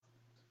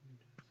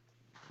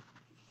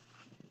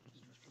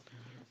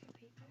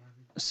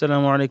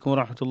السلام عليكم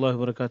ورحمة الله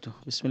وبركاته.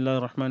 بسم الله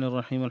الرحمن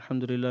الرحيم.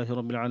 الحمد لله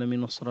رب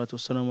العالمين والصلاة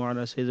والسلام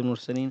على سيد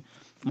المرسلين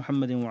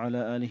محمد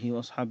وعلى آله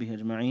وأصحابه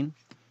أجمعين.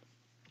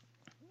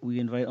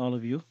 We invite all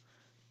of you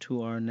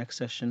to our next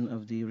session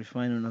of the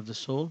refinement of the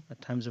soul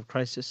at times of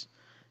crisis.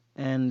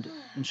 And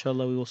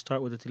inshallah we will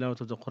start with the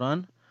tilawat of the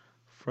Quran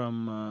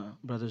from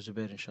Brother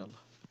Zubair, inshallah.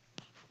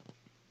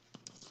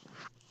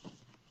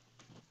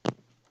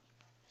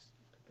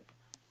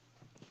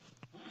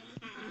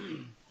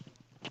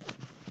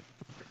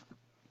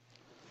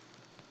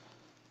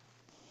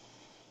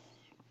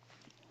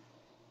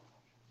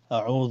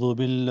 أعوذ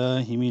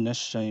بالله من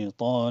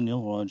الشيطان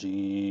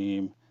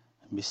الرجيم.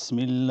 بسم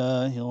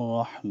الله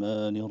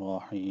الرحمن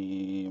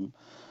الرحيم.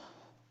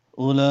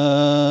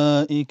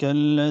 أولئك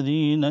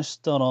الذين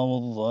اشتروا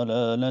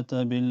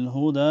الضلالة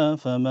بالهدى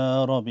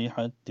فما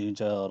ربحت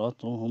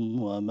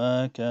تجارتهم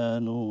وما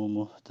كانوا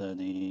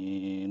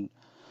مهتدين.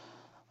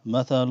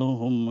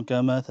 مثلهم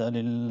كمثل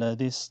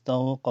الذي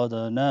استوقد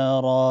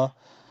نارا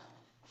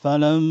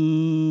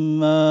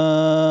فلما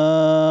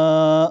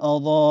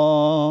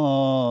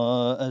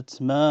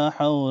أضاءت ما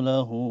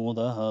حوله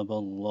ذهب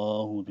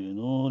الله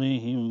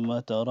بنورهم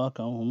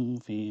وتركهم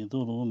في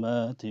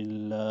ظلمات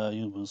لا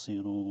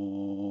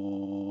يبصرون.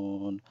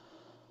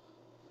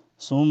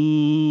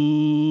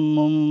 صم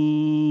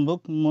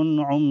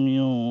بكم عمي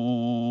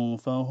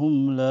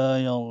فهم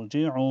لا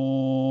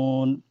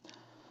يرجعون.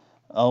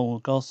 أو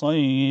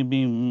كصيب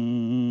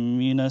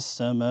من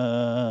السماء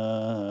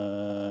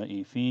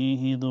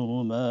فيه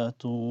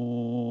ظلمات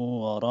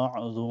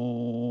ورعد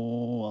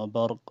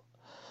وبرق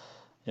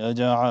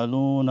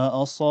يجعلون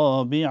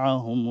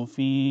أصابعهم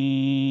في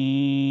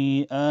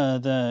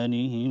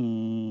آذانهم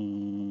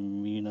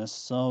من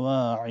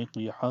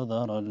الصواعق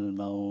حذر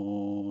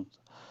الموت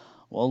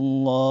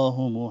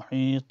والله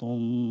محيط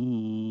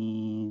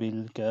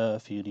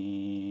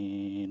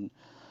بالكافرين.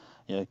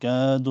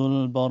 يكاد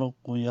البرق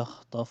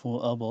يخطف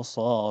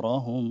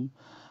أبصارهم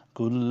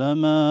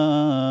كلما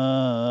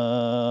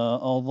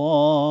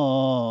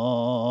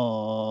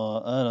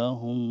أضاء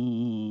لهم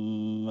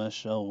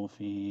مشوا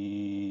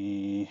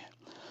فيه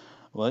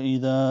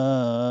وإذا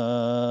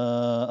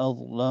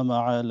أظلم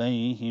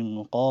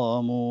عليهم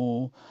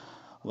قاموا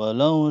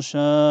ولو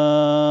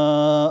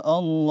شاء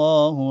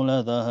الله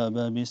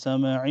لذهب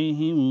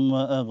بسمعهم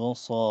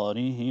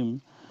وأبصارهم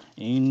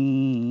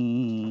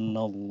إن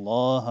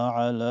الله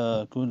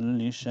على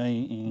كل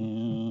شيء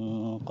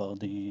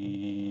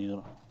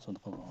قدير.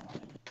 صدق الله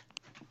العظيم.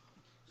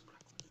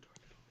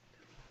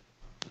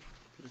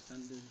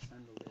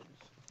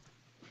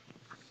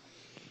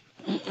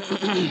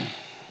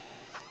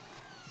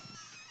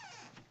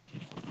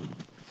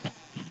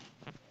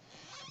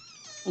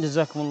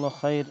 Jazakumullah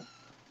khair,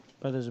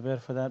 Brother Zubair,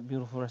 for that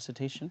beautiful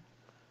recitation.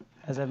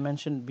 As I've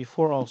mentioned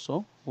before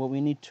also, what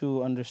we need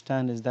to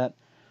understand is that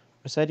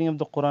reciting of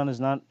the Quran is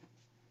not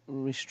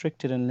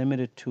restricted and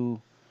limited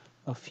to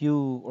a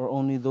few or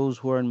only those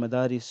who are in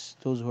madaris,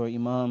 those who are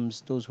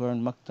imams, those who are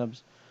in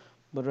maktabs.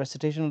 But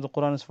recitation of the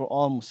Quran is for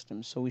all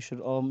Muslims. So we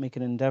should all make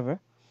an endeavor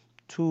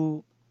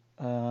to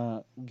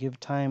give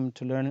time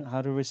to learn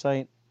how to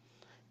recite.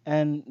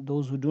 And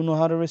those who do know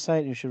how to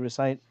recite, you should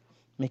recite,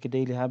 make a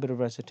daily habit of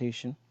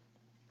recitation.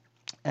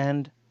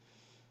 And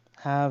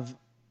have,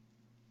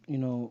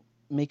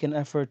 make an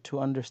effort to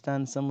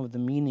understand some of the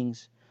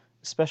meanings.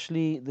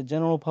 Especially the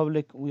general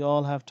public, we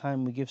all have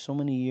time. We give so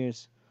many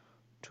years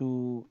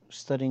to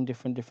studying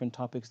different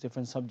topics,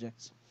 different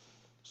subjects.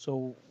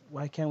 So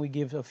why can't we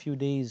give a few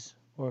days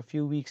or a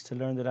few weeks to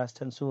learn the last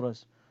 10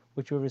 surahs,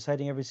 which we're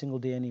reciting every single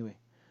day anyway?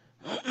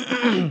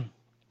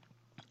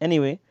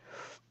 Anyway,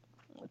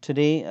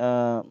 today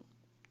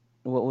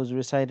what was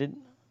recited,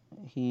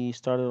 he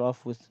started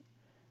off with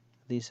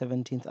the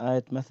 17th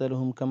ayat,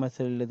 مَثَلُهُمْ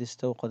كَمَثَلِ الَّذِي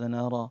اسْتَوْقَدَ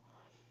نَارًا,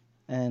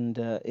 and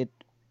it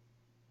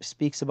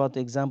speaks about the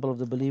example of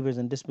the believers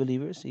and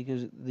disbelievers.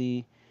 Because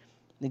the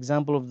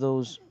example of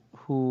those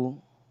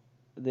who,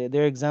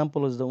 their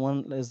example is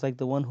like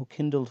the one who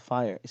kindled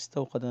fire,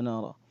 استوقد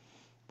نارا.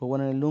 But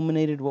when it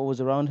illuminated what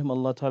was around him,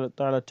 Allah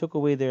Ta'ala took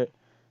away their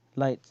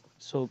light.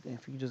 So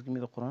if you just give me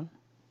the Quran.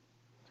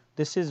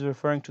 This is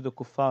referring to the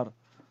kuffar,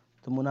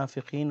 the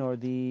munafiqeen, or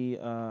the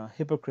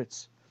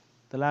hypocrites.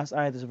 The last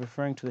ayat is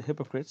referring to the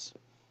hypocrites.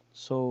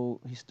 So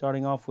he's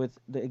starting off with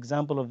the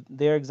example of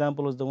their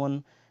example is the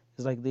one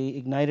is like the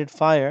ignited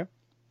fire,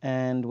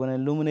 and when it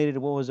illuminated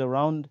what was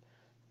around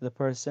the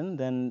person,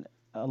 then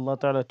Allah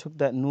Ta'ala took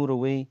that nur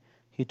away,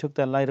 He took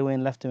that light away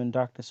and left them in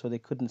darkness, so they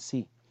couldn't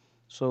see.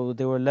 So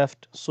they were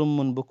left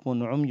summun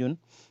bukmun umyun,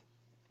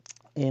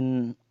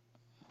 in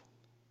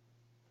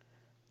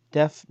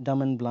deaf,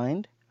 dumb and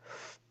blind.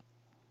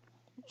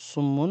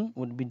 Summun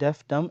would be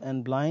deaf, dumb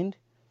and blind.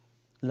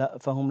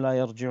 Fahum la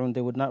yarji'un,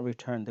 they would not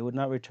return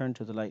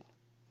to the light.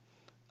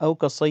 Aw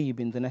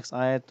kasayyibin, the next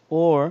ayat,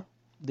 or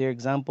their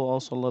example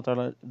also Allah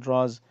Ta'ala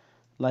draws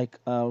like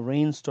a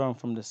rainstorm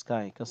from the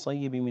sky.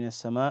 Kasayyibin min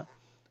as-sama'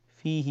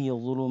 fihi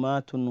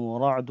dhulumatun wa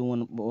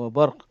ra'dun wa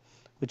barq,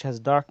 which has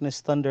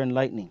darkness, thunder and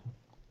lightning.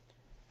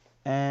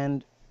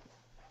 And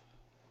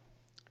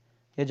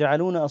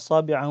يَجْعَلُونَ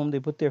أَصَابِعَهُمْ, they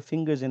put their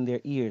fingers in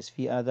their ears,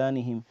 فِي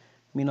آذَانِهِمْ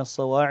مِنَ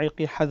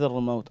الصَّوَاعِقِ حَذَرَ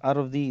الْمَوْتِ, out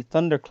of the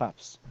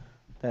thunderclaps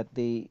that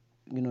they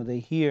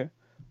hear,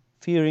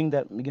 fearing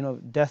that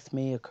death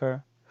may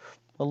occur.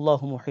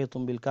 وَاللَّهُ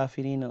مُحِيطٌ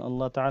بِالْكَافِرِينَ, and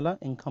Allah Ta'ala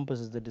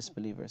encompasses the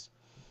disbelievers.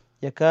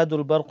 يَكَادُ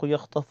الْبَرْقُ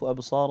يَخْطَفُ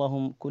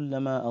أَبْصَارَهُمْ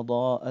كُلَّمَا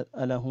أَضَاءَ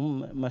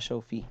لَهُمْ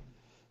مَشَوْا فِيهِ.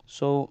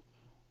 So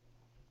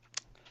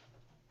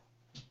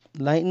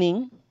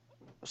lightning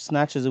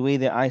snatches away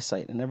their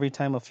eyesight, and every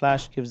time a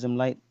flash gives them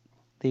light,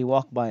 they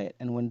walk by it,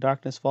 and when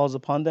darkness falls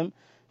upon them,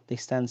 they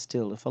stand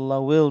still. If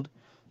Allah willed,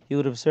 He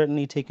would have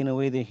certainly taken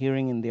away their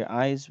hearing and their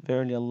eyes.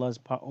 Verily Allah is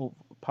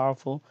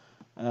powerful,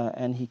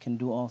 and He can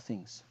do all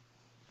things.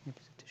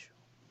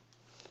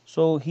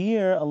 So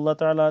here Allah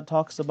Ta'ala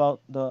talks about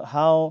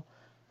how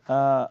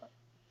the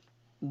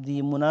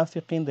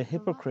munafiqin, the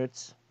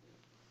hypocrites,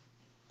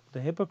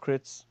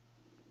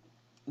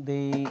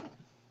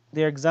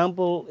 their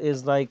example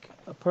is like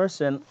a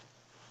person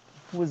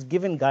who is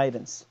given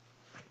guidance.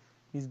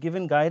 He's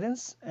given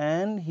guidance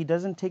and he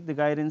doesn't take the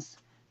guidance,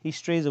 he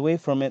strays away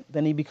from it,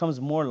 then he becomes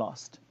more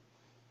lost.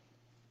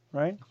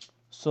 Right?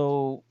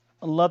 So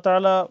Allah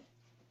Ta'ala,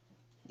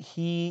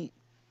 He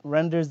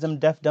renders them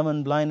deaf, dumb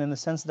and blind in the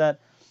sense that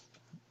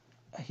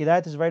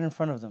Hidayat is right in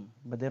front of them,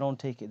 but they don't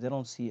take it, they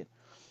don't see it.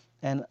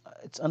 And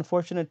it's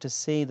unfortunate to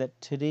say that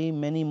today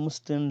many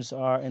Muslims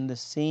are in the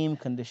same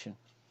condition.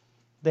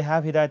 They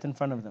have Hidayat in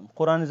front of them,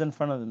 Quran is in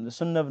front of them, the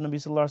Sunnah of Nabi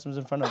Sallallahu Alaihi Wasallam is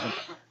in front of them,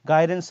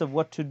 guidance of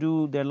what to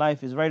do, their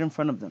life is right in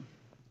front of them,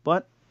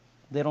 but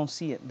they don't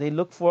see it. They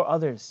look for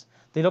others.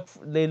 They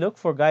look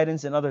for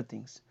guidance in other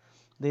things.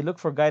 They look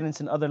for guidance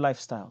in other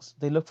lifestyles.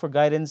 They look for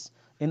guidance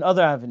in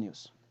other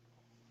avenues.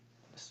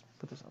 Just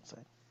put this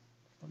outside.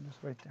 Just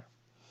right there.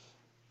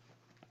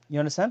 You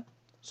understand?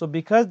 So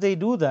because they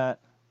do that,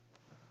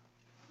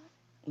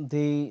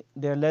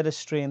 they're led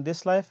astray in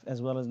this life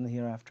as well as in the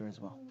hereafter as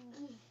well.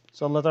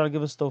 So Allah Ta'ala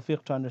give us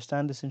tawfiq to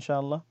understand this,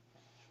 inshallah.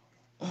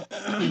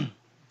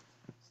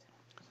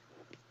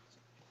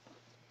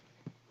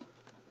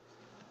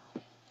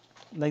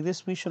 Like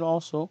this, we should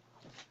also,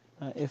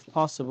 if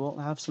possible,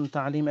 have some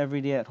ta'aleem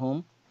every day at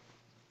home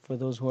for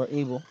those who are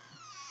able.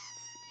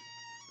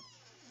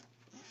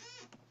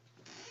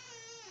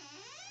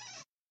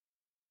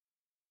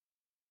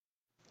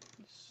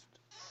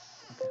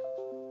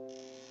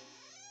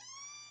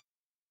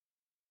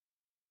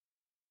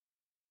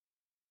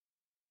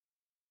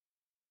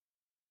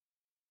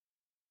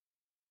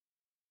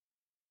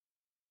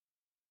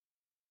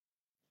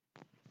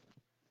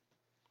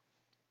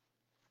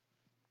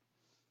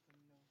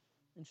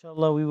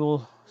 Inshallah, we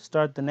will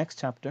start the next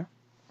chapter.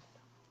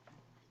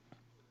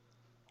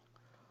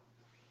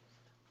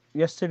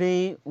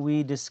 Yesterday,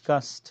 we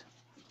discussed,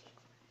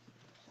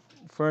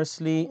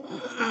 firstly,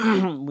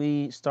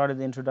 we started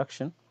the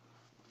introduction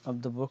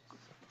of the book,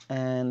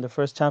 and the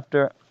first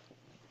chapter,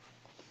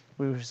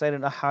 we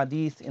recited a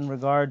hadith in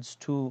regards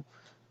to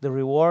the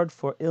reward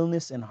for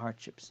illness and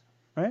hardships,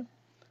 right?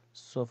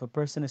 So if a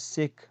person is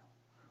sick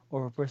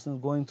or if a person is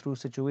going through a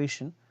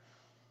situation,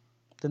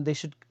 then they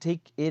should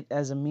take it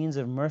as a means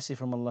of mercy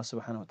from Allah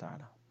subhanahu wa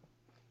ta'ala.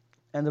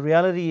 And the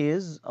reality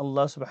is,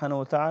 Allah subhanahu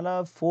wa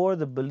ta'ala, for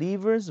the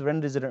believers,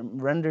 renders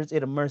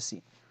it a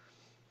mercy.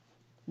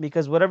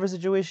 Because whatever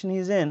situation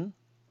he's in,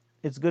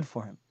 it's good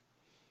for him.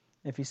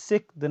 If he's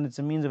sick, then it's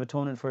a means of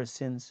atonement for his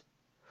sins.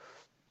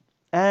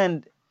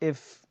 And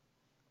if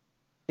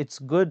it's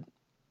good,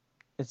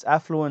 it's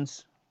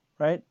affluence,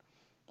 right?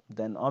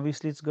 Then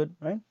obviously it's good,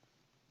 right?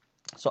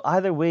 So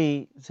either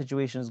way, the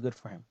situation is good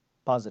for him,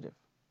 positive.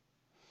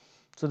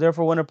 So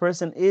therefore, when a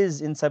person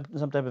is in some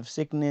type of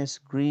sickness,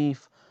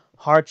 grief,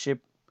 hardship,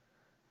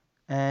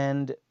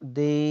 and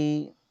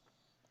they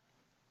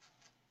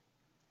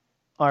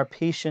are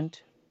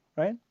patient,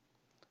 right?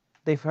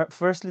 They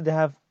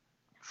have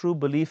true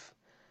belief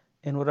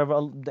in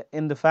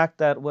the fact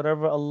that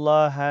whatever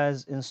Allah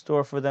has in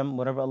store for them,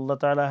 whatever Allah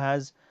Ta'ala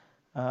has,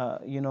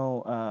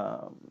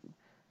 Rada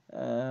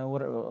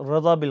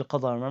bil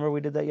qada. Remember we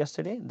did that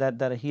yesterday?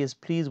 That he is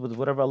pleased with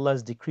whatever Allah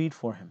has decreed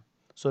for him.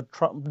 So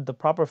the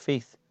proper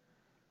faith.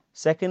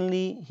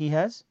 Secondly, he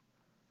has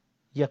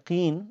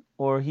yaqeen,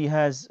 or he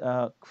has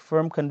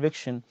firm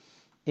conviction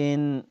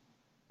in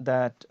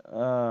that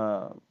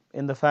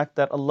in the fact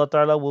that Allah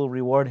Ta'ala will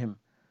reward him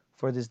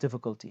for this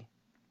difficulty,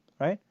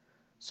 right?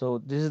 So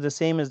this is the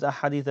same as the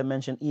hadith that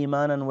mentioned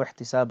imanan wa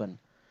ihtisaban.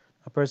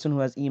 A person who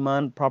has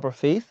iman, proper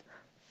faith,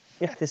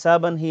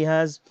 ihtisaban, he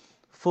has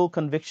full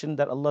conviction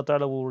that Allah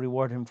Ta'ala will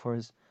reward him for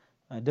his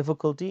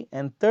difficulty.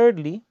 And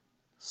thirdly,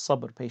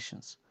 sabr,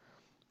 patience,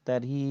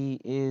 that he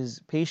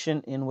is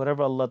patient in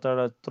whatever Allah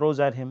Ta'ala throws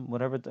at him,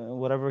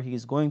 whatever he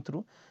is going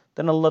through,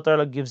 then Allah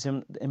Ta'ala gives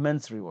him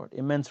immense reward.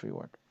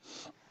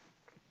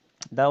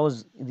 That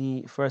was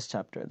the first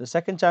chapter. The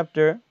second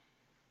chapter,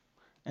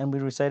 and we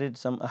recited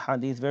some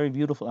ahadith, very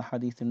beautiful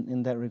ahadith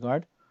in that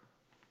regard.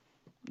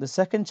 The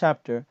second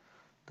chapter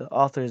the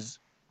author's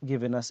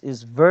given us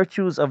is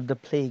virtues of the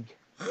plague.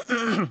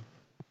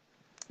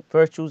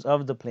 Virtues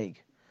of the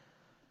plague.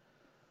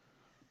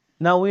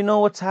 Now we know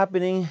what's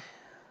happening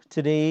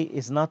today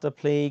is not a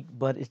plague,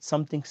 but it's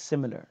something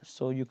similar.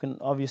 So you can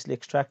obviously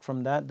extract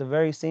from that the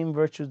very same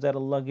virtues that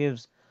Allah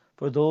gives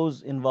for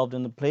those involved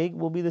in the plague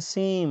will be the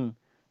same,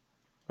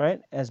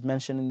 right, as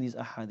mentioned in these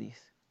ahadith.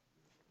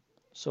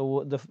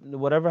 So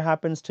whatever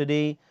happens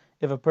today,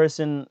 if a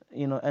person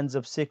ends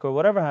up sick or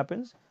whatever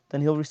happens,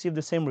 then he'll receive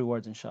the same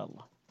rewards,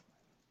 inshallah.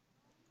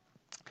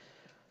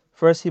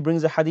 First, he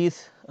brings a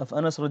hadith of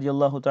Anas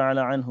radiallahu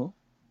ta'ala anhu.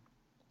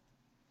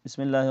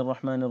 Bismillahir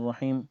Rahmanir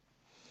Rahim.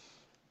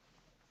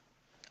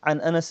 عن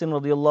أنس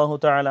رضي الله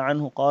تعالى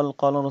عنه قال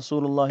قال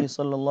رسول الله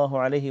صلى الله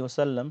عليه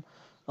وسلم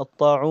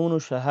الطاعون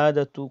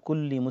شهادة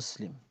كل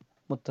مسلم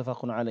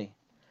متفق عليه.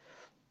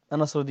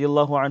 Anas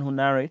radiallahu anhu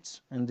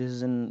narrates, and this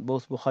is in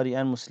both Bukhari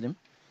and Muslim,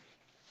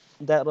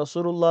 that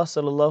Rasulullah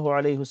sallallahu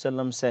alayhi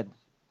wasallam said,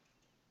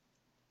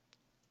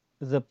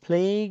 the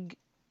plague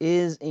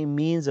is a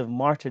means of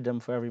martyrdom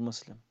for every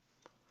Muslim.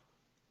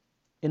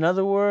 In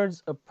other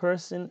words, a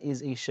person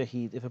is a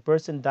shaheed. If a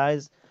person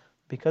dies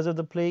because of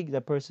the plague,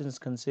 that person is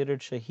considered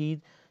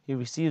shaheed. He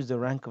receives the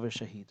rank of a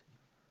shaheed.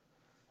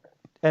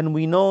 And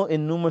we know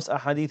in numerous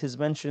ahadith is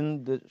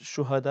mentioned the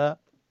shuhada,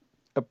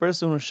 a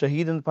person who is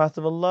shaheed in the path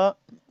of Allah,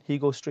 he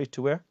goes straight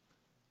to where?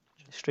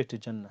 Straight to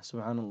Jannah,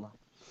 subhanallah.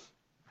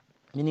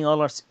 Meaning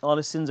all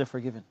his sins are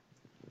forgiven.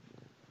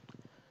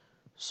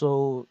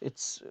 So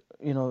it's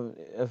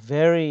a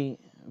very,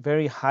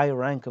 very high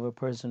rank of a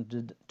person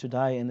to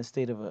die in the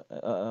state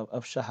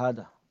of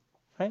shahada,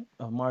 right?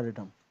 Of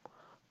martyrdom.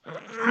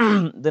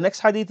 The next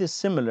hadith is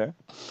similar.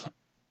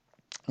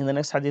 In the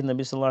next hadith,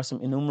 Nabi Sallallahu Alaihi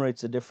Wasallam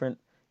enumerates the different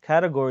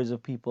categories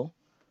of people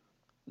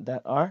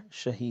that are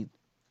shaheed.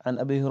 عن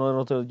أبي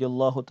هريرة رضي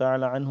الله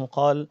تعالى عنه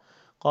قال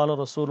قال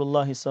رسول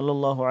الله صلى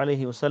الله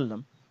عليه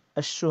وسلم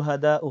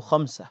الشهداء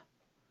خمسة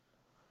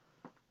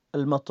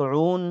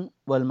المطعون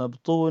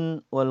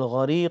والمبطون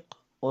والغريق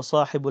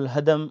وصاحب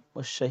الهدم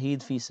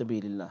والشهيد في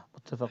سبيل الله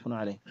متفق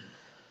عليه.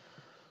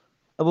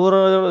 Abu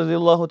Hurairah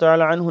radiallahu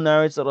ta'ala anhu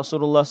narrates that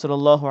Rasulullah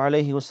sallallahu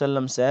alayhi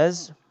wasallam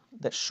says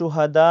that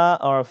shuhada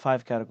are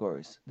 5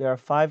 categories. There are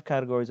 5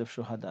 categories of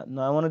shuhada.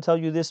 Now I want to tell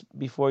you this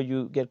before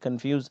you get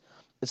confused.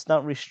 It's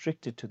not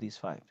restricted to these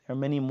 5. There are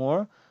many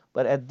more,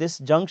 but at this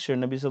juncture,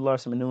 Nabi sallallahu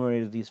alayhi wasallam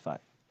enumerated these 5.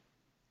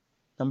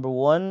 Number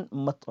 1,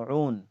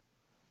 mat'un,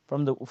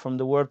 from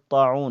the word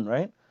ta'un,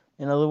 right?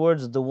 In other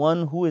words, the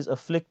one who is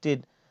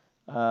afflicted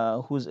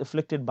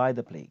by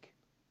the plague.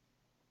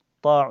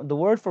 The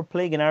word for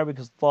plague in Arabic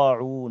is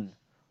ta'un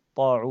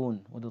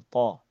with a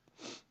ta.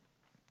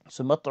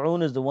 So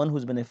mat'un is the one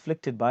who's been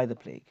afflicted by the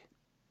plague.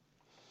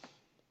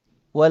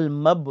 Wal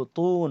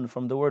mabtun,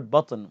 from the word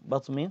batn.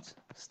 Batn means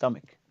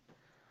stomach.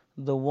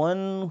 The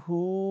one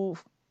who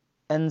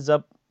ends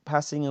up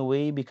passing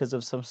away because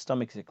of some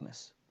stomach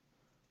sickness.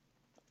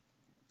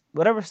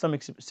 Whatever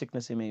stomach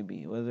sickness it may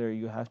be, whether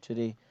you have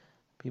today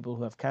people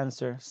who have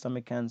cancer,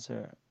 stomach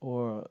cancer,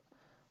 or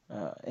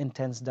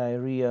intense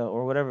diarrhea,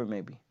 or whatever it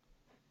may be.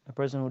 A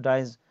person who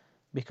dies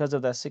because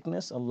of that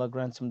sickness, Allah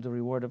grants him the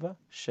reward of a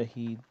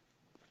shaheed.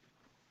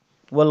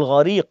 Wal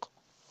ghariq,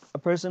 a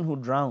person who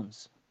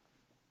drowns.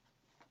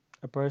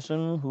 A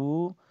person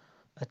who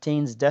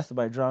attains death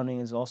by drowning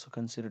is also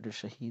considered a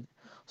shaheed.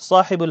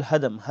 Sahibul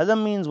hadam.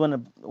 Hadam means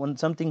when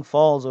something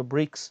falls or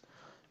breaks.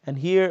 And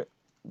here,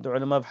 the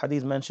ulama of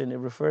hadith mentioned, it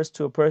refers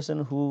to a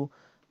person who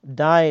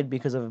died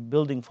because of a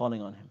building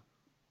falling on him.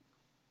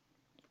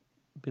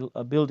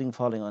 A building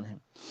falling on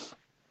him.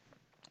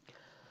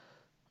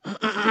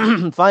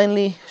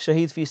 Finally,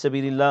 shaheed fi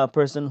sabilillah, a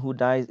person who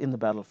dies in the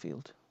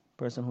battlefield.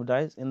 Person who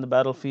dies in the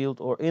battlefield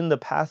or in the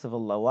path of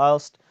Allah,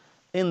 whilst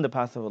in the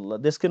path of Allah.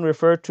 This can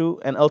refer to,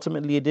 and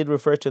ultimately it did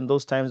refer to in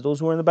those times, those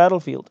who were in the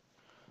battlefield.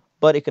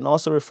 But it can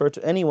also refer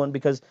to anyone,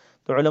 because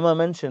the ulama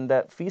mentioned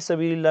that fi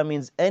sabilillah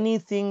means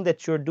anything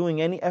that you're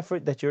doing, any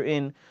effort that you're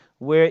in,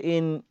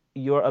 wherein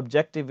your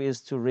objective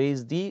is to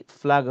raise the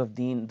flag of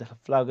deen, the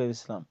flag of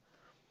Islam.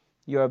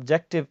 Your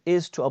objective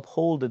is to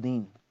uphold the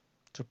deen,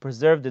 to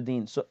preserve the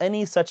deen. So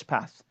any such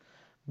path,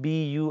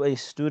 be you a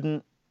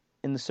student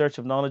in the search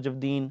of knowledge of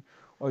deen,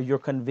 or you're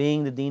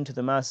conveying the deen to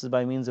the masses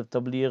by means of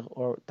tabligh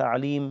or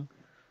ta'aleem,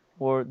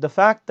 or the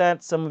fact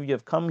that some of you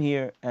have come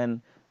here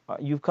and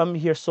you've come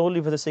here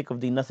solely for the sake of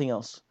deen, nothing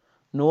else.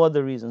 No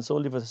other reason,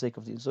 solely for the sake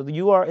of deen. So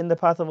you are in the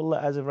path of Allah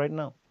as of right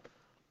now.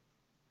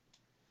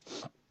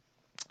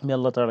 May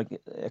Allah Ta'ala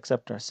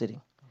accept our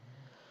sitting.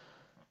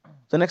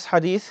 The next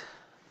hadith,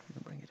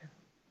 bring it in.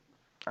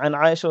 عن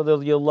عائشة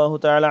رضي الله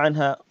تعالى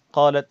عنها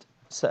قالت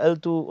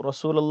سألت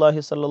رسول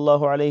الله صلى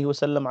الله عليه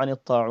وسلم عن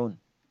الطاعون.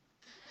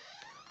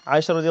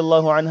 Aisha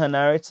radiallahu anha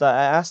narrates that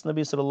I asked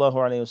Nabi sallallahu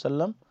alayhi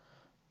wasallam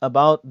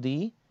about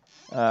the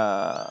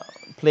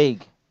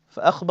plague.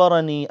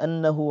 فأخبرني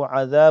أنه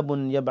عذاب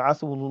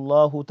يبعثه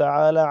الله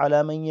تعالى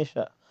على من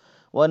يشاء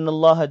وأن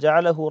الله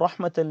جعله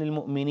رحمة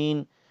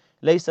للمؤمنين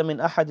ليس من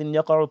أحد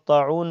يقع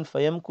الطاعون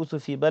فيمكث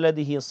في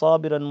بلده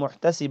صابرا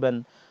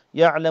محتسبا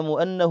يعلم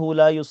أنه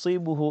لا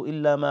يصيبه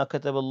إلا ما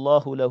كتب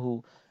الله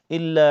له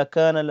إلا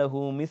كان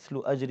له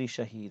مثل أجر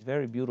شهيد.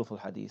 Very beautiful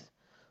hadith.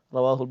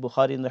 رواه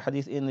البخاري in the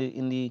hadith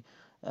in the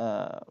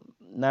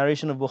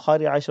narration of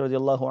Bukhari, Aisha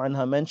radiallahu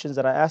anha mentions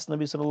that I asked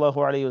Nabi sallallahu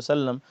alayhi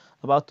wasallam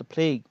about the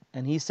plague,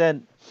 and he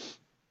said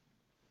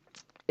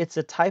it's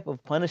a type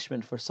of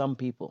punishment for some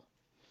people,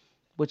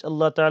 which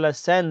Allah Ta'ala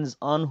sends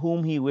on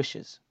whom He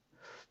wishes.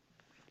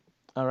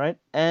 Alright?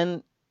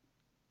 And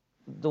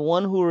the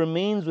one who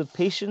remains with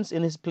patience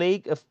in his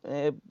plague,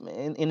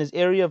 in his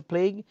area of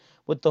plague,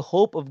 with the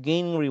hope of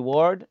gaining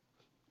reward,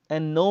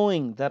 and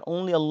knowing that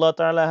only Allah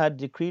Ta'ala had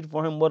decreed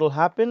for him what will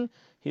happen,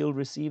 he'll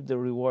receive the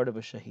reward of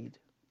a shaheed.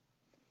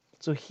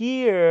 So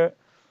here,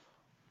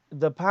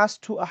 the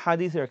past two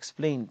ahadith are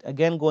explained.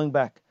 Again, going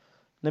back,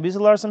 Nabi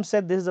Sallallahu Alaihi Wasallam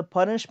said this is a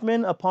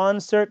punishment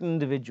upon certain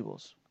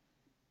individuals.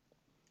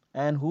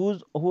 And who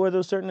are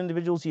those certain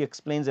individuals? He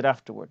explains it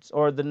afterwards.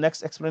 Or the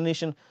next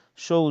explanation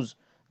shows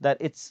that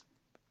it's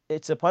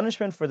a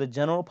punishment for the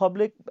general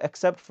public,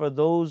 except for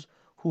those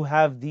who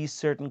have these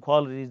certain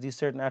qualities, these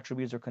certain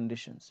attributes or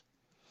conditions.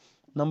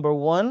 Number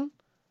one,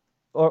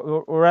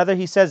 or rather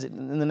he says it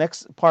in the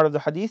next part of the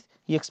hadith,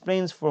 he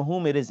explains for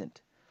whom it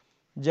isn't.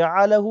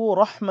 جَعَلَهُ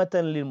رَحْمَةً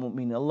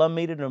لِلْمُؤْمِنِينَ. Allah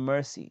made it a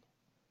mercy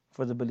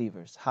for the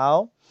believers.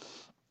 How?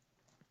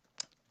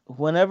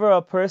 Whenever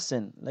a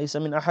person,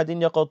 لَيْسَ مِنْ أَحَدٍ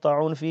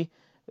يَقَطَعُونَ فِي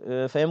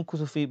فَيَمْكُثُ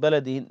فِي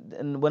بَلَدِهِ,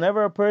 and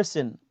whenever a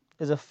person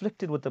is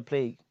afflicted with the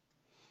plague,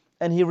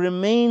 and he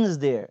remains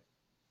there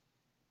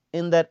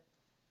in that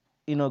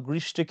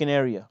grief-stricken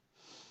area,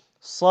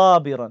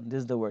 sabiran, this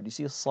is the word, you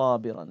see,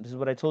 sabiran, this is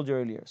what I told you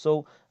earlier.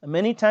 So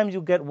many times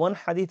you get one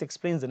hadith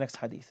explains the next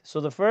hadith. So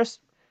the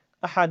first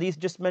hadith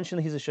just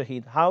mentioned he's a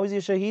shaheed. How is he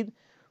a shaheed?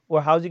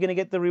 Or how is he going to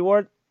get the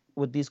reward?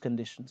 With these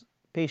conditions.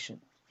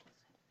 Patient.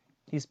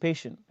 He's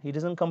patient. He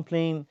doesn't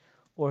complain,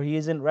 or he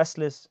isn't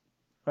restless,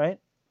 right?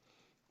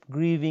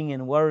 Grieving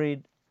and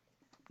worried.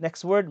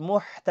 Next word,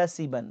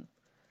 muhtasiban.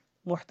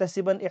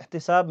 Muhtasiban,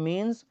 ihtisab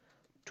means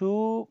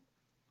to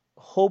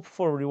hope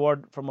for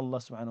reward from Allah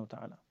subhanahu wa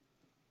ta'ala.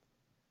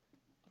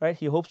 Right?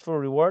 He hopes for a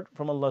reward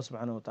from Allah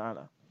subhanahu wa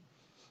ta'ala.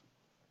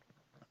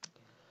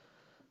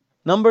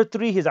 Number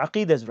three, his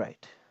aqeedah is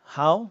right.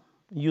 How?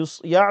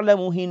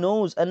 يَعْلَمُ, he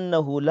knows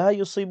أَنَّهُ لَا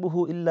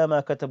يُصِيبُهُ إِلَّا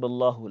مَا كَتَبَ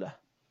اللَّهُ لَهُ.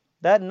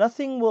 That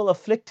nothing will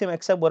afflict him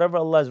except whatever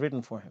Allah has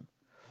written for him.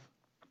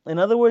 In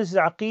other words, his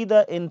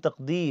aqeedah in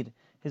taqdeer,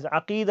 his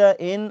aqeedah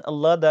in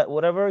Allah, that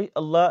whatever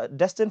Allah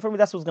destined for me,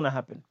 that's what's going to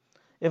happen.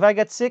 If I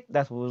get sick,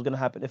 that's what was going to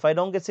happen. If I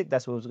don't get sick,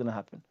 that's what was going to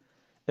happen.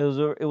 It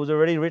was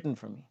already written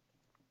for me.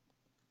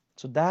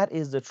 So that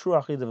is the true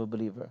aqeedah of a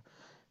believer.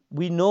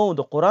 We know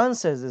the Quran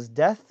says this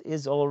death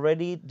is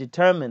already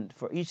determined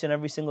for each and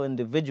every single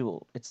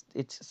individual.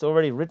 It's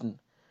already written.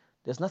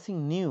 There's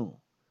nothing new.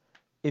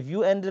 If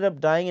you ended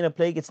up dying in a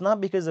plague, it's not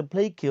because the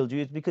plague killed you,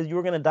 it's because you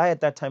were going to die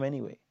at that time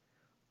anyway.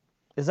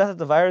 It's not that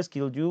the virus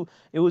killed you.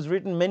 It was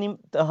written many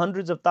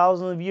hundreds of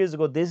thousands of years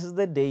ago. This is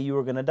the day you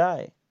were going to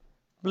die.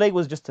 Plague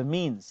was just a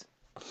means.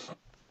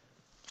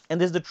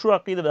 And this is the true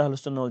aqeedah of Ahlus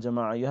Sunnah wal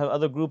Jama'ah. You have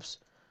other groups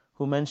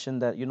who mention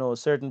that, a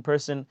certain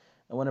person,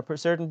 when a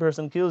certain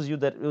person kills you,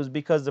 that it was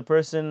because the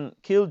person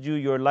killed you,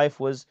 your life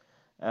was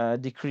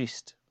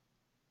decreased.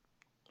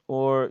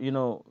 Or,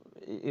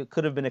 it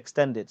could have been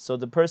extended. So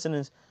the person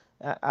is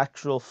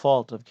actual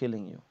fault of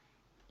killing you.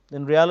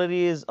 In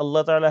reality is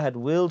Allah Ta'ala had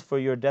willed for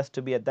your death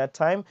to be at that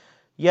time.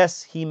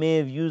 Yes, He may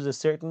have used a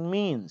certain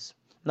means.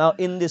 Now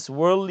in this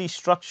worldly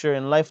structure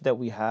in life that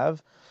we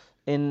have,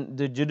 in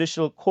the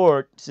judicial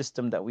court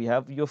system that we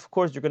have, of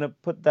course you're going to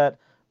put that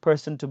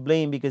person to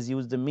blame because he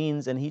was the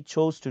means and he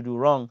chose to do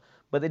wrong.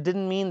 But it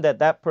didn't mean that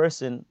that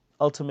person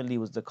ultimately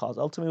was the cause.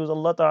 Ultimately it was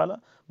Allah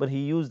Ta'ala, but He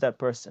used that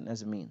person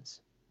as a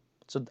means.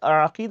 So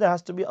our aqeedah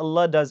has to be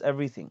Allah does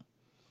everything.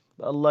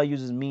 But Allah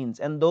uses means.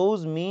 And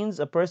those means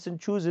a person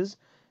chooses,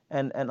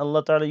 and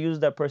Allah Ta'ala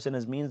used that person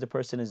as means, the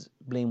person is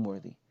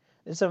blameworthy.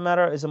 It's a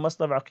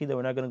masla of aqeedah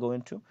we're not going to go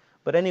into.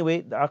 But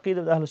anyway, the aqeedah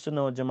of Ahlus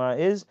Sunnah wal Jama'ah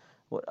is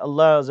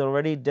Allah has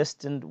already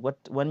destined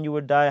when you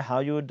would die, how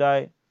you would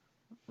die,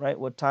 right?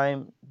 What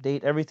time,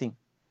 date, everything.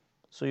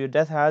 So your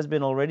death has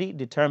been already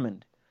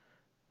determined.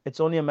 It's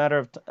only a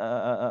matter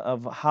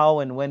of how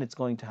and when it's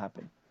going to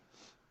happen.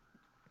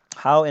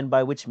 How and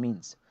by which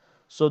means.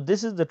 So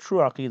this is the true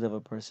aqeedah of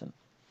a person.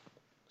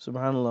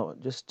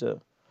 Subhanallah,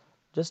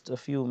 just a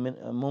few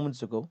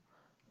moments ago,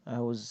 I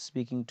was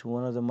speaking to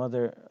one of the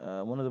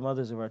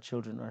mothers of our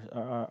children,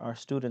 our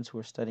students who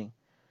are studying.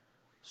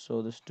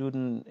 So the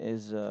student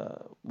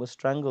was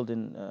strangled.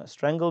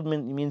 Strangled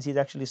means he's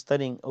actually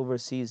studying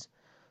overseas.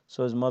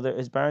 So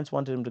his parents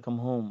wanted him to come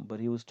home, but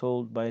he was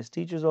told by his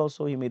teachers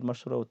also. He made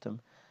mashwara with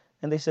them,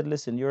 and they said,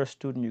 "Listen, you're a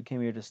student. You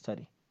came here to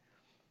study.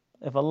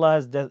 If Allah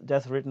has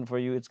death written for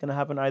you, it's going to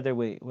happen either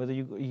way, whether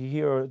you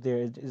here or there.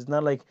 It's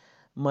not like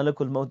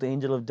Malakul Maut, the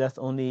angel of death,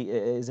 only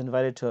is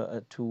invited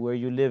to where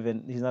you live,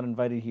 and he's not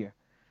invited here.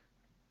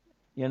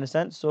 You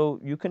understand? So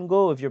you can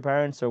go if your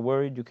parents are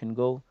worried. You can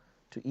go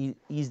to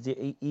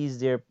ease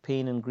their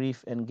pain and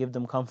grief and give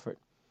them comfort.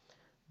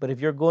 But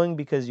if you're going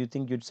because you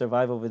think you'd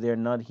survive over there,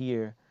 not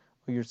here,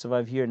 or you'd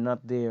survive here,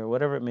 not there, or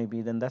whatever it may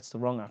be, then that's the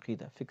wrong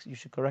aqeedah. You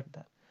should correct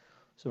that."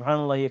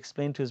 SubhanAllah, he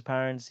explained to his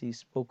parents. He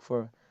spoke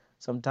for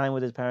some time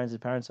with his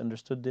parents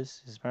understood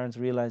this, his parents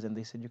realized, and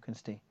they said, you can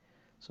stay.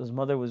 So his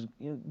mother was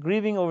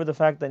grieving over the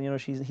fact that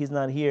he's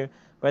not here,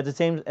 but at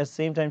the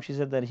same time she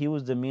said that he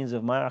was the means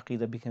of my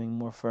aqidah becoming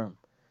more firm.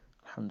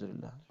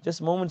 Alhamdulillah.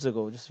 Just moments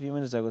ago, just a few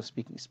minutes ago,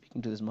 speaking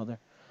to this mother.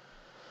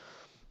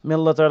 May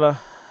Allah Ta'ala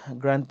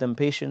grant them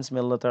patience.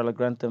 May Allah Ta'ala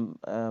grant them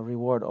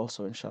reward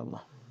also,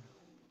 inshallah.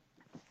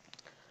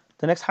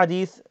 The next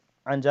hadith,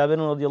 عن جابر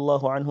رضي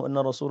الله عنه أن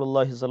رسول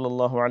الله صلى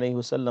الله عليه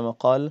وسلم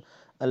قال: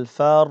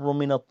 الفار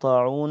من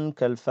الطاعون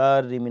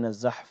كالفار من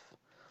الزحف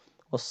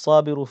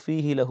والصابر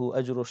فيه له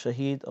أجر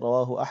شهيد.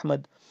 رواه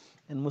أحمد.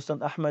 In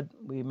Musnad Ahmad,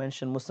 we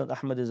mentioned Musnad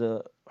Ahmad is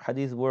a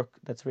hadith work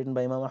that's written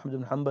by Imam Ahmad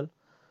ibn Hanbal,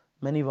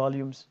 many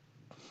volumes.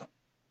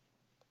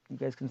 You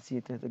guys can see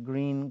it there, the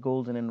green,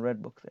 golden, and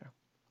red book there.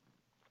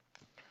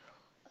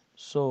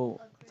 So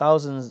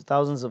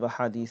thousands of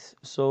ahadith.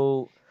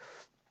 So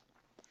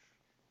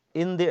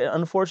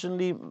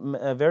unfortunately,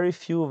 very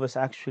few of us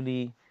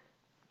actually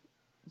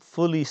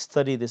fully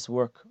study this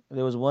work.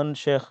 There was one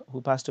sheikh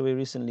who passed away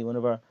recently, one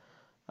of our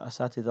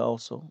asatidha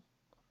also,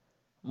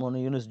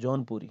 Maulana Yunus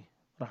Jaunpuri,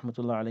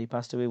 rahmatullah alayhi,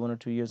 passed away 1 or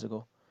 2 years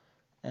ago,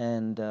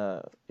 and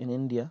in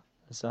India,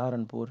 in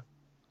Saharanpur.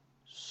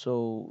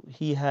 So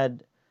he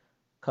had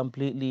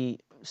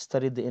completely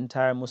studied the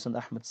entire Musnad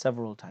Ahmad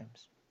several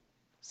times.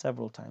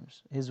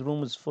 His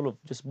room was full of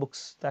just books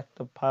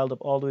stacked up, piled up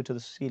all the way to the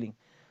ceiling.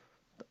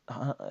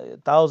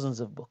 Thousands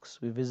of books.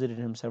 We visited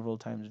him several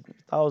times.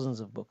 Thousands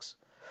of books.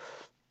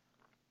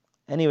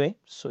 Anyway,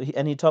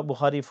 he taught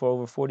Bukhari for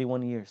over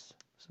 41 years.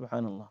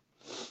 Subhanallah.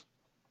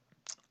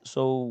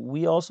 So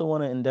we also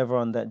want to endeavor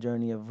on that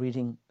journey of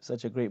reading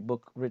such a great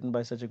book written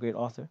by such a great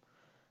author.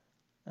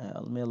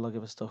 May Allah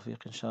give us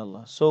tawfiq,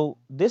 inshallah. So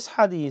this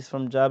hadith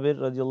from Jabir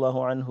radiallahu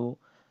anhu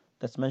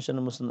that's mentioned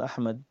in Musnad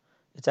Ahmad,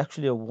 it's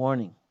actually a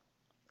warning.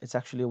 It's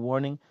actually a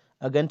warning,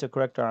 again, to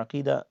correct our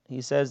aqidah.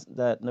 He says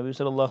that Nabi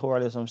sallallahu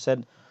alayhi wa sallam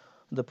said,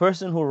 the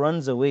person who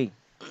runs away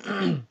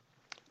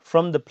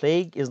from the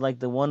plague is like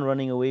the one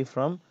running away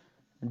from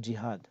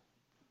jihad.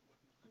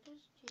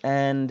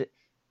 And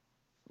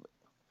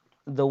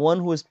the one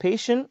who is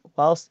patient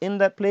whilst in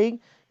that plague,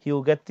 he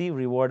will get the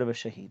reward of a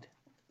shaheed.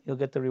 He'll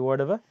get the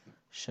reward of a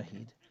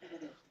shaheed.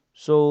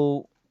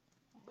 So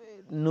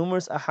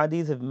numerous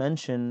ahadith have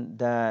mentioned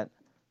that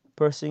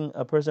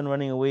a person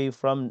running away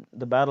from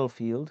the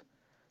battlefield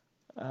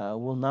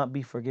will not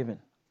be forgiven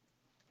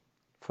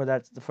for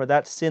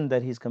that sin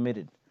that he's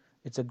committed.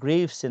 It's a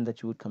grave sin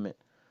that you would commit.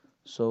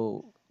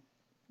 So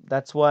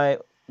that's why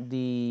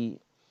the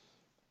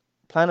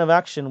plan of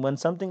action, when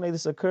something like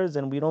this occurs,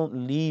 and we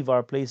don't leave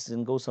our places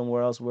and go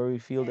somewhere else where we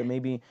feel that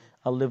maybe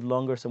I'll live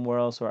longer somewhere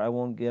else, or I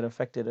won't get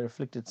affected or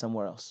afflicted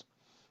somewhere else.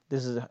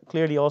 This is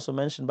clearly also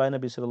mentioned by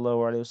Nabi sallallahu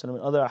alaihi wasallam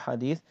in other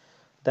hadith,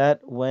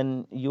 that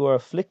when you are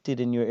afflicted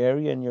in your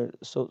area, in your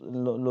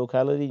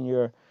locality, in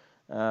your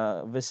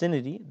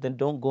vicinity, then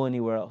don't go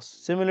anywhere else.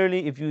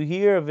 Similarly, if you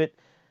hear of it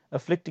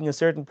afflicting a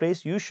certain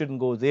place, you shouldn't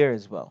go there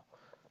as well.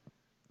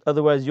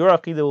 Otherwise, your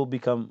aqidah will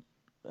become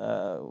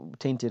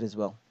tainted as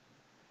well.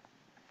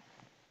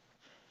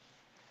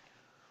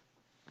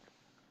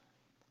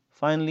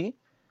 Finally,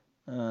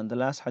 the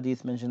last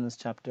hadith mentioned in this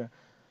chapter,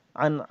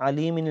 عن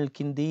علي من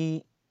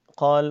الكندي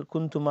قال: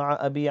 كنت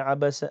مع أبي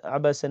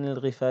عبس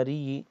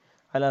الغفاري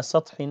على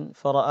سطح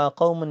فرأى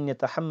قوما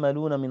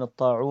يتحملون من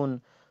الطاعون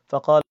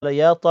فقال: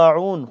 يا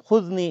طاعون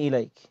خذني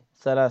إليك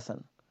ثلاثا،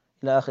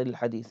 إلى آخر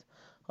الحديث.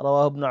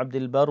 رواه ابن عبد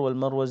البر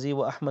والمروزي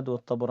وأحمد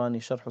والطبراني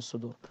شرح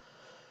الصدور.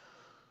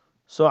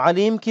 So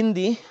Alim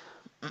Kindi,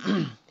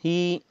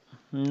 he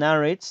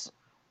narrates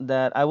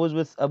that I was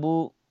with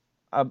Abu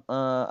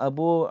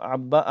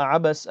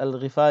Abbas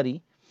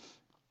al-Ghifari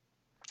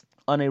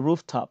on a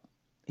rooftop.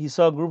 He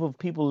saw a group of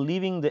people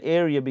leaving the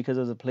area because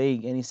of the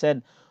plague, and he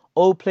said,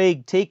 "O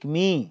plague, take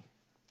me."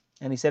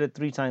 And he said it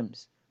 3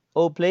 times.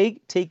 "O plague,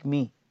 take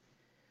me."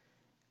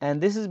 And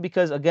this is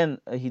because, again,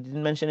 he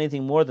didn't mention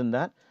anything more than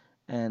that.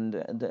 And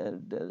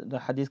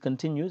the hadith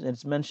continues, and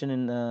it's mentioned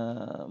in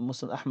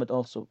Musnad Ahmad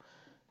also.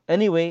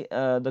 Anyway,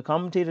 the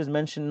commentators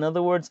mention, in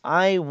other words,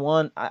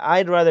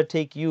 I'd rather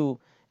take you,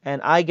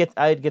 and I'd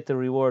get the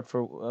reward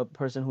for a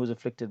person who's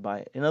afflicted by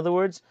it. In other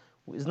words,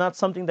 it's not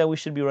something that we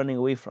should be running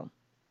away from.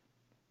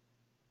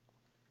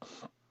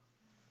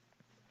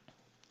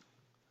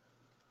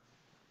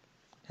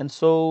 And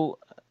so,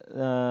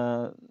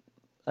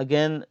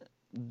 again,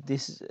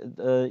 this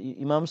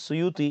Imam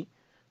Suyuti,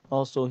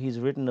 also, he's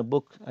written a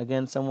book.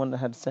 Again, someone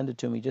had sent it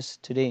to me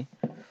just today.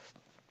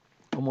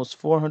 Almost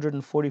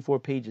 444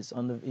 pages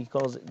he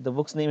calls it, the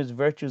book's name is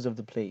Virtues of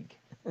the Plague.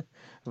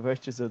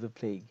 Virtues of the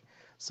Plague.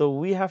 So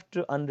we have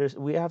to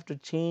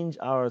change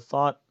our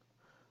thought,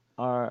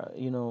 our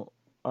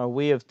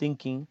way of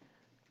thinking,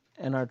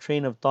 and our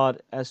train of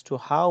thought as to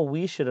how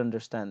we should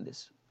understand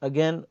this.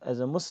 Again, as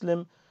a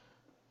Muslim,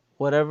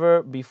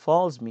 whatever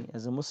befalls me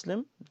as a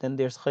Muslim, then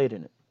there's khair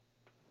in it.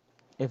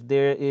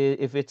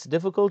 If it's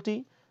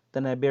difficulty,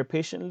 then I bear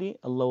patiently,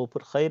 Allah will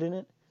put khair in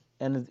it.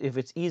 And if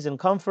it's ease and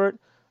comfort,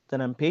 then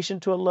I'm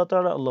patient to Allah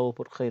Ta'ala, Allah will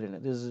put khair in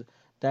it.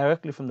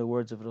 directly from the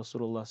words of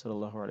Rasulullah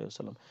sallallahu alaihi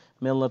wasallam.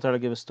 May Allah Ta'ala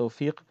give us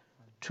tawfiq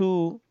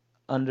to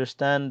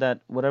understand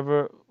that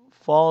whatever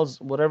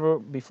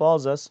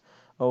befalls us,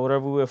 or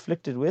whatever we're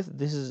afflicted with,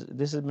 this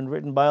has been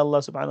written by Allah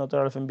subhanahu wa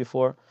ta'ala from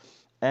before.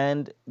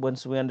 And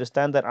once we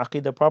understand that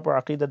aqidah, proper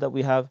aqidah that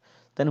we have,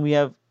 then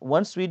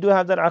once we do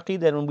have that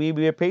aqidah and we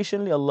bear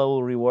patiently, Allah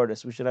will reward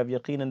us. We should have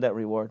yaqeen in that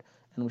reward,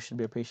 and we should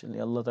bear patiently.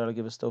 Allah Ta'ala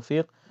give us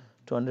tawfiq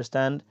to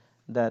understand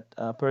that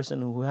a person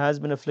who has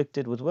been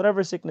afflicted with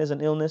whatever sickness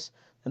and illness,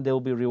 and they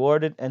will be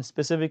rewarded. And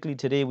specifically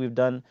today we've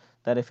done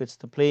that if it's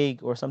the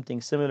plague or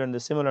something similar in the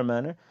similar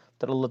manner,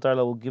 that Allah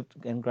Ta'ala will give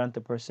and grant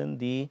the person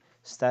the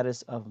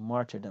status of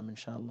martyrdom,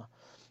 inshallah.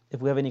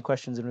 If we have any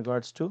questions in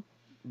regards to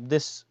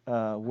this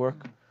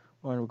work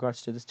or in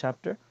regards to this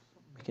chapter,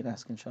 we can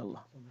ask,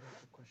 inshallah.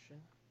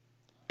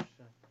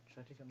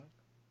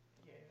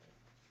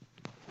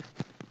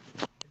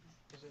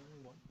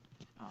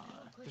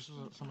 This is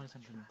somebody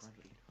sent to me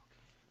privately.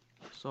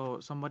 So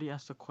somebody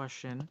asked a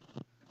question.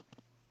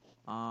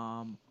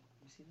 How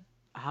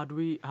do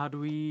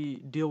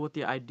we deal with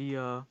the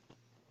idea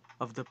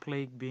of the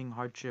plague being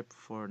hardship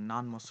for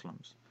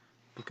non-Muslims?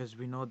 Because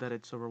we know that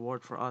it's a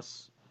reward for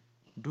us.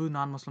 Do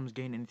non-Muslims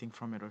gain anything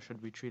from it, or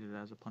should we treat it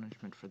as a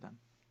punishment for them?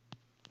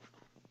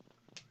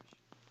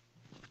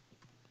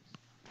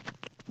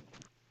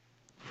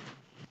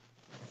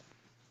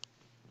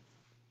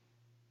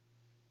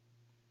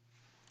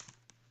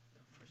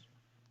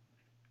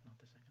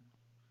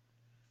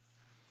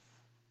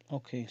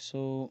 Okay,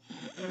 so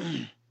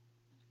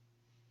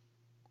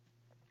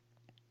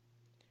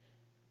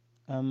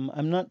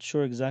I'm not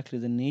sure exactly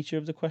the nature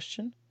of the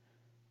question,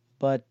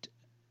 but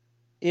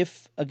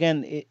if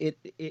again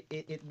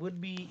it would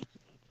be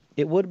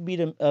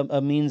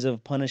a means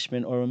of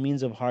punishment or a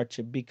means of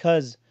hardship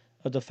because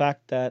of the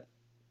fact that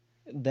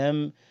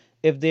them,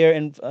 if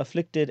they're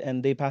afflicted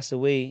and they pass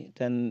away,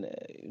 then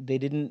they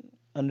didn't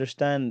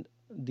understand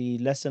the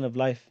lesson of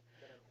life,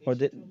 or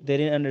they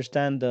didn't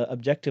understand the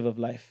objective of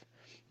life.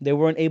 They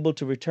weren't able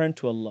to return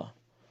to Allah.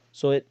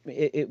 So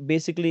it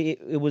basically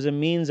it was a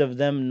means of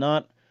them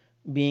not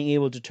being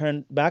able to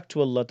turn back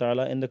to Allah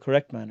Ta'ala in the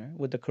correct manner,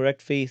 with the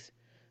correct faith,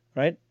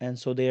 right? And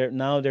so they're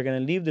going to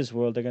leave this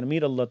world, they're going to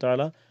meet Allah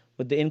Ta'ala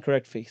with the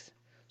incorrect faith.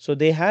 So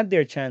they had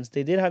their chance,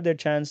 they did have their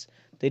chance,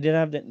 they did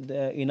have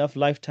enough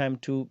lifetime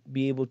to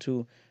be able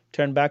to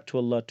turn back to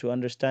Allah, to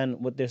understand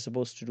what they're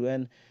supposed to do.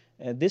 And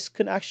this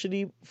can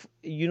actually,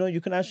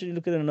 you can actually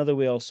look at it another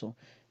way also.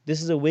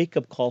 This is a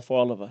wake-up call for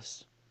all of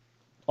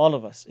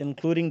us,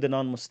 including the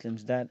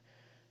non-Muslims, that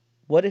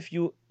what if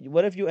you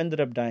ended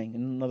up dying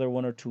in another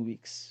 1 or 2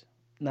 weeks?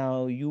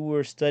 Now you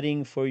were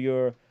studying for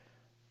your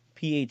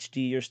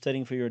PhD, you're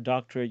studying for your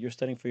doctorate, you're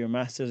studying for your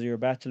masters or your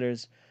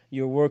bachelor's,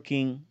 you're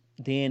working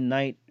day and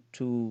night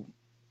to,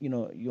 you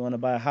want to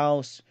buy a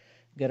house,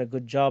 get a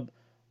good job.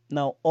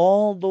 Now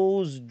all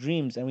those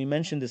dreams, and we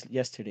mentioned this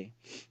yesterday,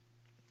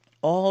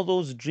 all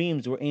those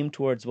dreams were aimed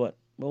towards what?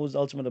 What was the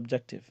ultimate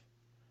objective?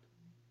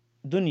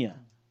 Dunya,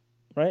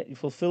 right?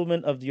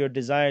 Fulfillment of your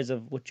desires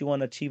of what you want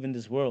to achieve in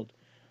this world.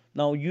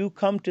 Now you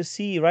come to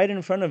see right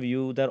in front of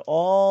you that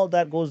all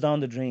that goes down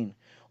the drain.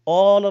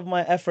 All of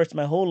my efforts,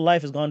 my whole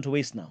life has gone to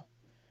waste now.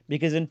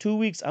 Because in 2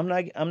 weeks, I'm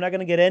not going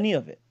to get any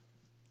of it.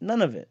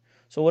 None of it.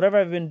 So whatever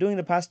I've been doing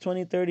the past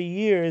 20, 30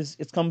 years,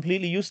 it's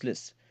completely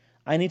useless.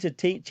 I need to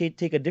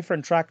take a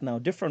different track now,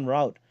 different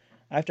route.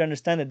 I have to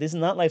understand that this is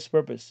not life's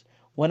purpose.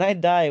 When I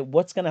die,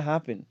 what's going to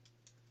happen?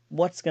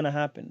 What's going to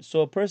happen?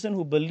 So a person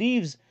who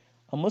believes,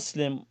 a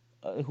Muslim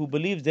who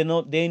believes, they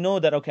know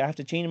that, okay, I have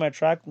to change my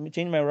track,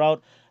 change my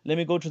route. Let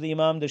me go to the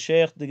Imam, the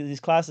Sheikh, these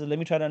classes. Let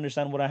me try to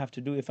understand what I have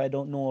to do if I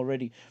don't know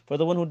already. For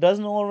the one who does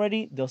know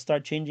already, they'll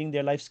start changing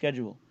their life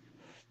schedule.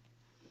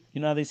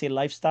 You know how they say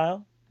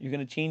lifestyle? You're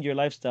going to change your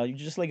lifestyle. You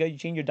just like how you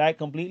change your diet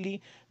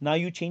completely. Now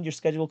you change your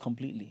schedule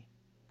completely.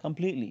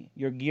 Completely.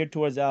 You're geared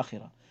towards the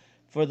akhirah.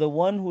 For the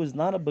one who is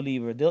not a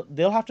believer,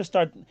 they'll have to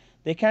start.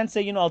 They can't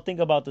say, I'll think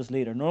about this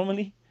later.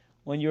 Normally,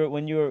 when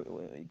you're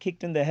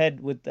kicked in the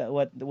head with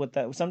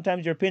that,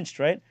 sometimes you're pinched,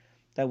 right?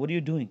 That, what are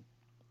you doing?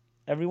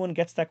 Everyone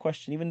gets that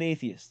question, even the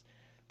atheist.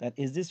 That,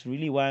 is this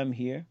really why I'm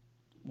here?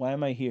 Why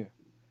am I here?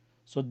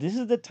 So this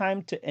is the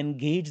time to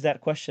engage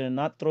that question and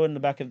not throw it in the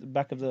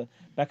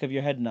back of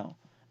your head now.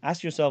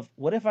 Ask yourself,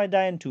 what if I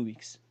die in 2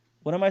 weeks?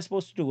 What am I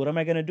supposed to do? What am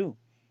I going to do?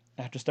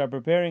 I have to start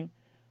preparing.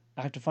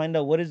 I have to find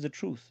out what is the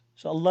truth.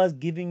 So Allah is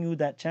giving you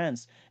that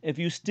chance. If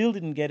you still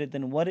didn't get it,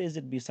 then what is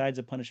it besides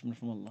a punishment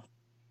from Allah?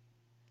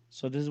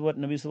 So this is what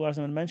Nabi Sallallahu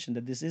Alaihi Wasallam mentioned,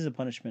 that this is a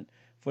punishment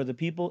for the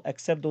people,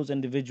 except those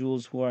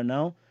individuals who are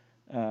now,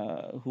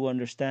 who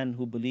understand,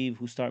 who believe,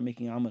 who start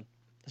making amal.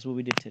 That's what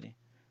we did today.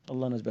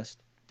 Allah knows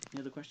best.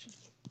 Any other questions?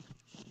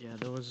 Yeah,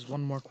 there was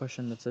one more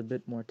question that's a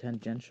bit more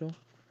tangential.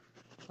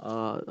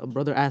 A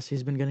brother asked,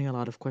 he's been getting a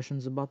lot of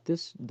questions about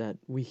this, that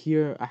we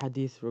hear a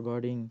hadith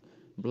regarding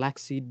black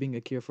seed being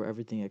a cure for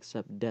everything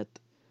except death.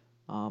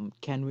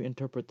 Can we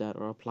interpret that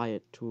or apply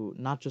it to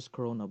not just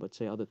corona, but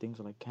say other things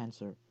like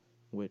cancer,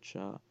 which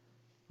a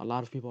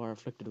lot of people are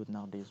afflicted with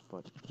nowadays,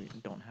 but we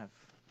don't have.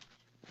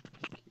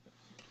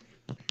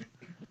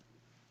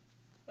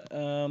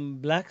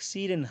 Black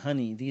seed and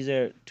honey. These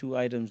are two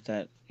items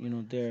that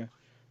they're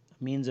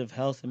means of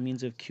health and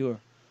means of cure.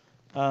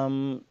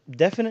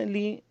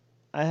 Definitely,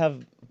 I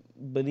have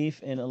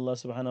belief in Allah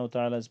Subhanahu wa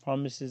Taala's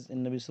promises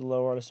in Nabi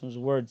Sallallahu Alaihi Wasallam's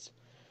words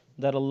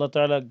that Allah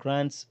Taala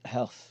grants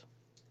health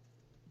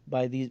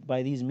by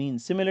these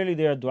means. Similarly,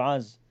 there are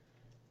du'as.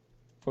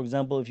 For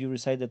example, if you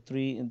recite the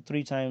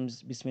three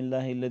times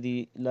Bismillahi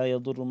alladhi la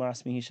yadurru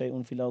ma'asmihi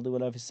shay'un fil ardi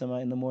wala fis sama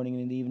in the morning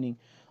and in the evening,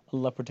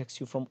 Allah protects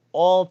you from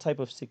all type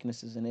of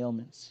sicknesses and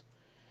ailments.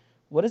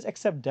 What does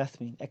accept death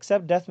mean?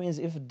 Accept death means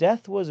if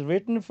death was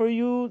written for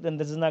you, then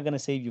this is not going to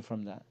save you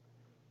from that.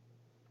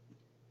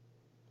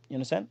 You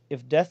understand?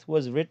 If death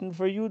was written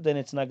for you, then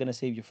it's not going to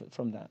save you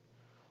from that.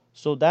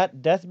 So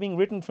that death being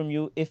written from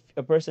you, if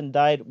a person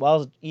died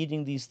whilst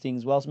eating these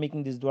things, whilst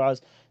making these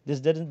du'as, this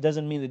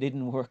doesn't mean that they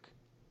didn't work.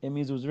 It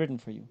means it was written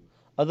for you.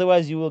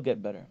 Otherwise, you will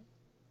get better.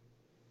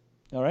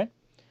 All right.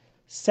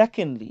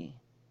 Secondly,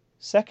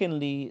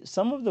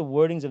 some of the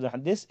wordings of the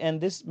hadith, and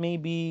this may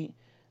be,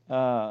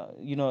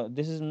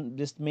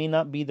 this may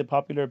not be the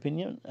popular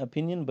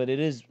opinion, but it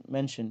is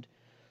mentioned.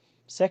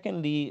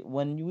 Secondly,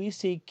 when we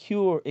say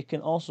cure, it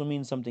can also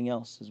mean something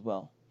else as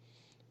well.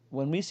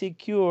 When we say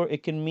cure,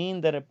 it can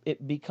mean that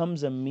it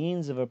becomes a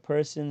means of a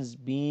person's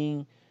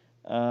being,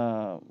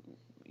 what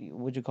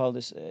do you call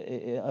this?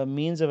 A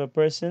means of a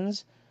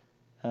person's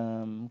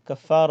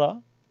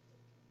kafara,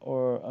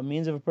 or a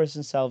means of a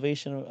person's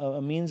salvation, or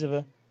a means of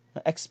an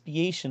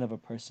expiation of a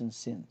person's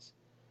sins.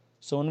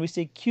 So when we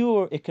say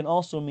cure, it can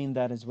also mean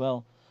that as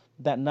well.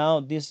 That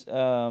now this,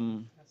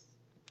 for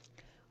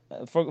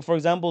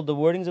example, the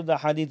wordings of the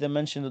hadith that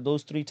mentioned that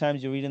those three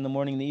times you read in the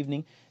morning and the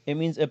evening, it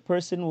means a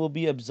person will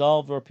be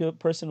absolved, or a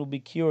person will be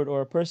cured, or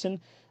a person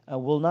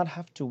will not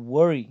have to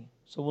worry.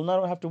 So will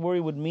not have to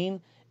worry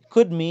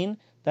could mean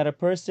that a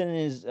person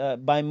is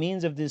by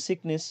means of this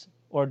sickness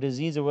or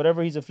disease or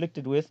whatever he's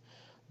afflicted with,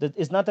 that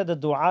it's not that the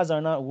du'as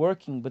are not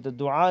working, but the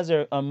du'as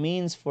are a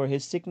means for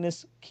his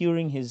sickness,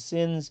 curing his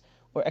sins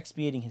or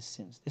expiating his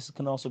sins. This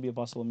can also be a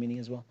possible meaning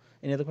as well.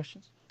 Any other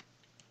questions?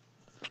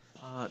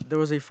 There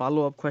was a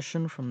follow-up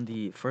question from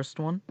the first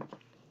one.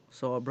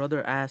 So a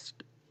brother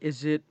asked,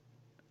 is it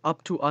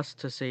up to us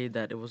to say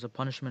that it was a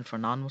punishment for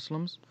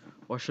non-Muslims,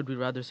 or should we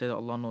rather say that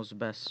Allah knows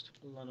best?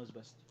 Allah knows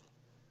best.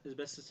 It's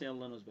best to say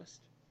Allah knows best.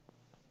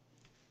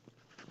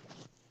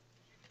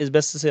 It's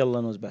best to say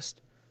Allah knows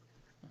best.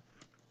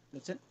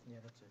 That's it? Yeah,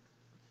 that's it.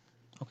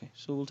 Okay,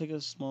 so we'll take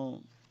just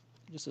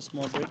a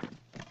small break.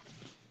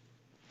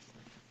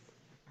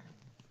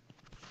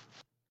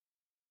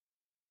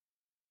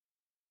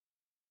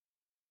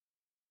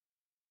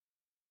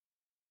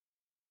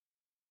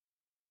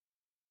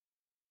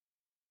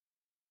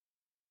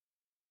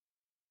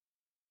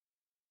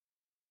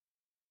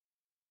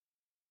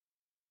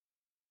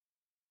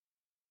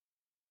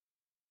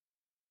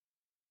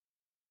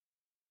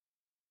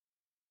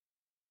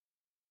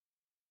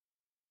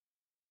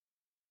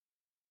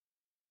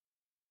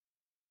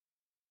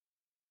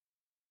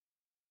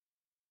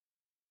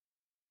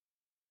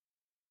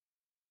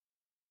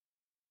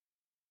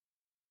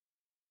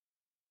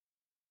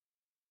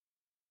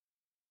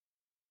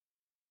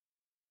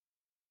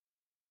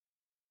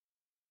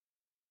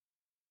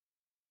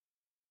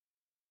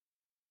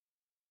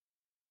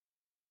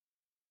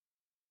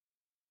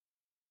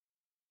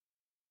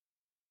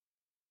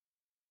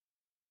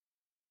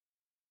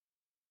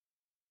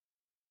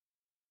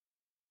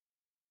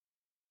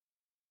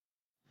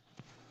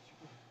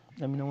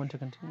 Let me know when to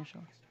continue,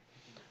 inshallah.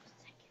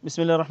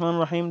 Bismillah ar-Rahman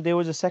ar-Rahim. There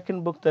was a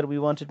second book that we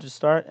wanted to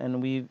start,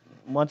 and we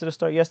wanted to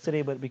start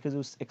yesterday, but because it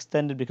was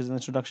extended because of the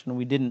introduction,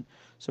 we didn't.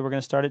 So we're going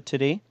to start it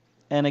today.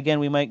 And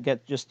again, we might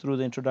get just through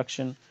the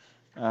introduction,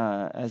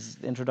 as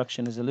the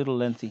introduction is a little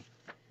lengthy.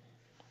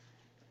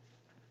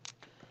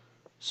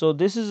 So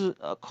this is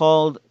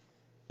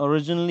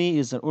originally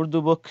is an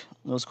Urdu book.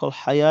 It was called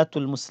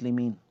Hayatul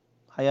Muslimin.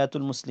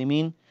 Hayatul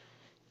Muslimin.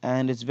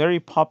 And it's very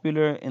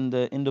popular in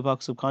the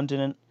Indo-Pak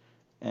subcontinent.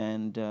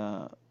 And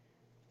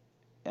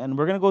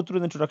we're going to go through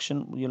the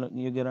introduction.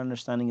 You'll get an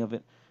understanding of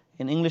it.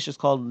 In English, it's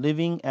called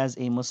Living as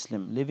a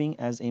Muslim. Living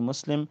as a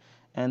Muslim.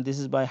 And this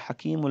is by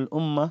Hakim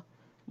al-Ummah,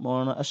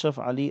 Maulana Ashraf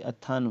Ali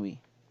At-Tanwi.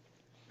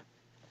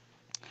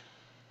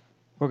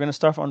 We're going to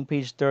start on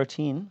page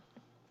 13.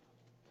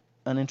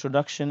 An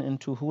introduction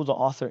into who the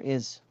author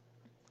is.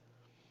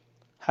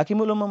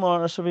 Hakim al-Ummah,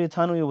 Maulana Ashraf Ali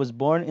At-Tanwi was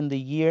born in the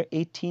year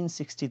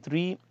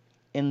 1863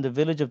 in the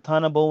village of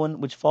Tanabowan,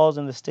 which falls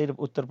in the state of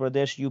Uttar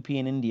Pradesh, UP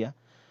in India,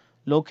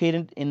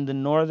 located in the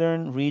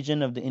northern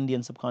region of the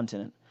Indian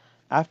subcontinent.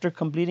 After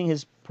completing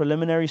his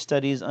preliminary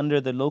studies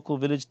under the local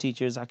village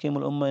teachers, Hakim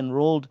al-Ummah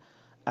enrolled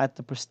at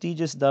the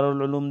prestigious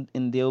Darul Ulum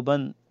in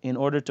Deoband in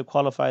order to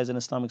qualify as an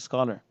Islamic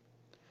scholar.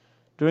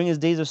 During his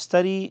days of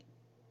study,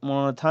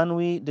 Maulana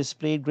Tanwi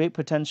displayed great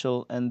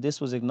potential, and this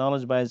was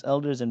acknowledged by his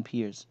elders and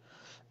peers.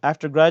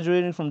 After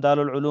graduating from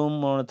Darul Ulum,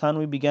 Maulana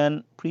Tanwi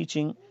began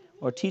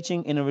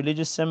teaching in a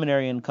religious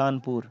seminary in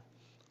Kanpur.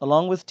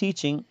 Along with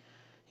teaching,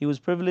 he was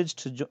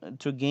privileged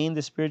to gain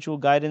the spiritual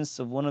guidance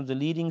of one of the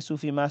leading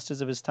Sufi masters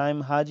of his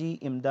time, Haji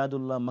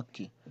Imdadullah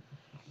Makki.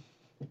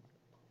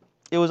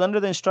 It was under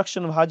the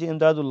instruction of Haji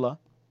Imdadullah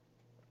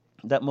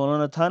that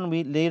Maulana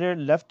Thanwi later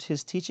left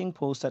his teaching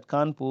post at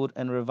Kanpur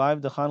and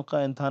revived the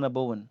Khanqa in Thana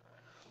Bhawan.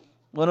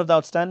 One of the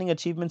outstanding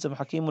achievements of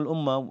Hakim ul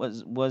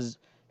Ummah was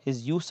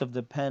his use of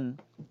the pen,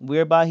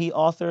 whereby he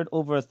authored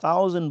over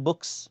 1,000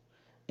 books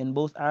in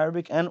both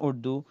Arabic and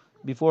Urdu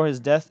before his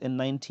death in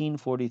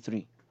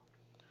 1943.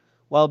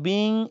 While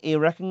being a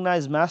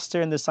recognized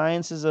master in the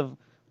sciences of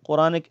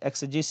Quranic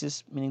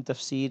exegesis, meaning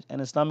tafsir,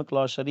 and Islamic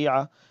law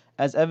sharia,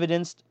 as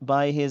evidenced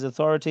by his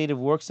authoritative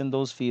works in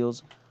those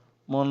fields,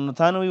 Maulana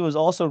Thanwi was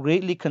also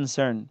greatly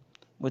concerned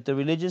with the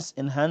religious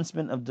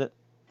enhancement of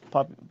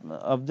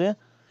the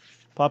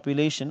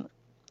population,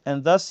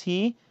 and thus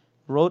he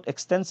wrote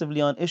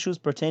extensively on issues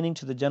pertaining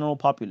to the general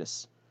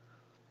populace.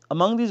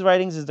 Among these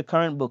writings is the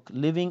current book,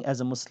 Living as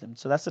a Muslim.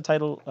 So that's the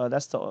title,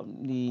 that's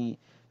the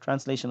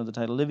translation of the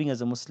title, Living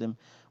as a Muslim,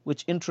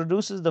 which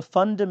introduces the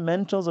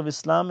fundamentals of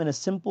Islam in a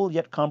simple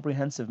yet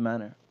comprehensive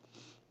manner.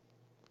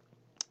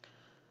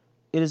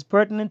 It is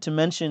pertinent to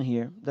mention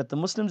here that the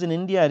Muslims in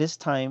India at his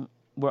time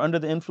were under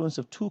the influence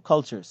of two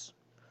cultures.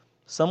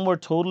 Some were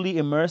totally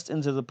immersed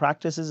into the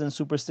practices and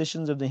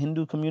superstitions of the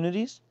Hindu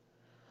communities,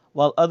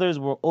 while others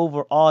were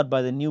overawed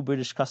by the new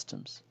British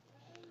customs.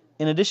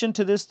 In addition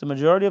to this, the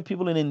majority of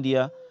people in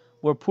India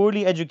were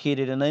poorly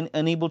educated and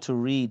unable to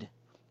read.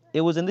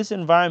 It was in this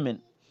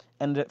environment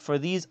and for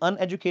these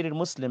uneducated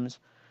Muslims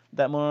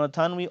that Maulana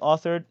Thanwi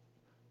authored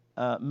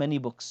many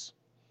books.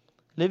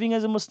 Living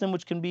as a Muslim,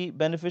 which can be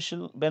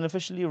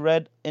beneficially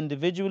read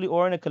individually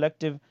or in a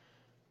collective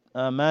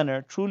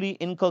manner, truly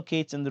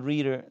inculcates in the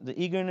reader the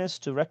eagerness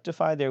to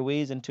rectify their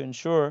ways and to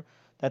ensure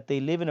that they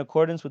live in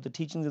accordance with the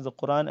teachings of the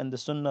Quran and the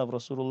Sunnah of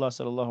Rasulullah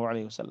sallallahu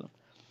alaihi wasallam.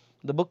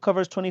 The book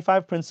covers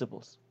 25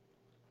 principles.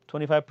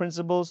 25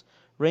 principles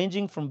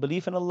ranging from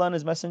belief in Allah and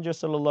His Messenger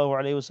sallallahu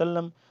alaihi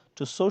wasallam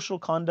to social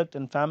conduct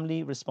and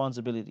family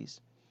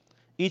responsibilities.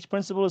 Each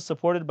principle is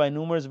supported by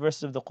numerous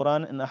verses of the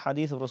Quran and the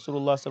Hadith of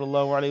Rasulullah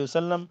sallallahu alaihi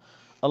wasallam,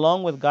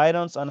 along with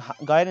guidance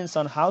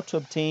on how to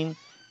obtain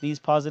these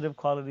positive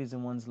qualities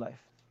in one's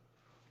life.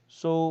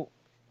 So,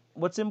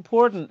 what's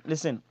important?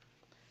 Listen,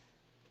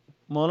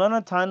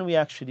 Maulana Thanwi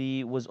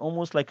actually was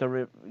almost like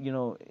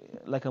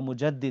like a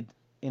mujaddid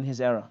in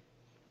his era.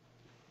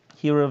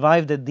 He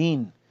revived the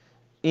deen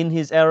in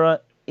his era,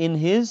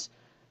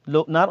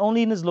 not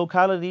only in his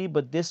locality,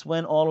 but this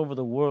went all over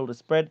the world. It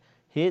spread.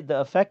 The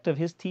effect of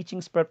his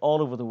teaching spread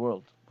all over the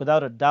world,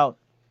 without a doubt.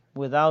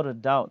 Without a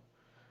doubt.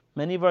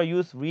 Many of our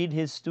youth read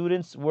his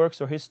students' works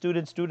or his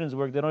students'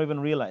 work. They don't even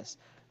realize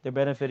they're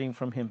benefiting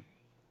from him.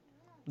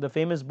 The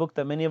famous book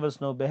that many of us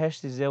know,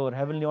 Beheshti or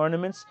Heavenly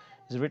Ornaments,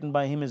 is written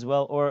by him as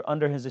well, or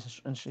under his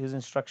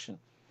instruction.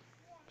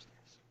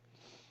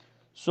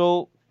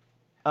 So,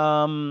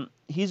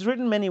 he's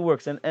written many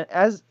works, and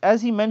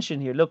as he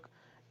mentioned here, look,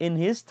 in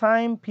his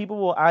time,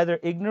 people were either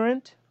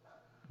ignorant,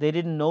 they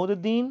didn't know the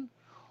deen,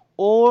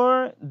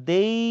 or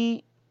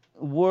they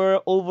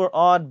were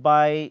overawed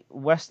by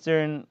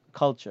Western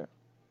culture.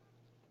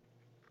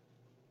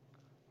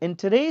 In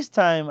today's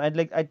time,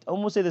 I'd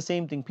almost say the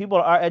same thing. People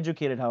are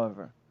educated,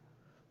 however.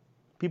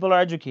 People are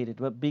educated,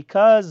 but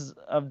because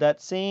of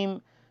that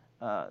same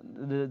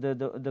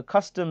the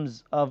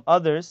customs of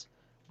others,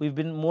 we've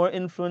been more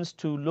influenced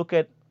to look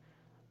at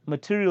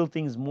material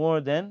things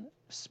more than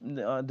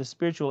the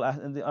spiritual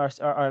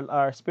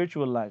our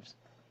spiritual lives.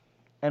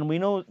 And we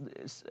know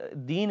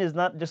deen is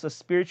not just a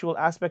spiritual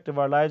aspect of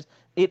our lives,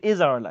 it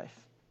is our life.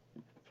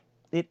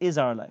 It is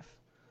our life.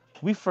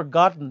 We've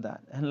forgotten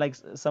that. And like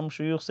some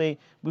shuyukh say,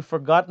 we've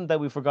forgotten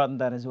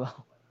that as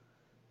well.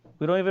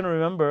 We don't even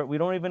remember,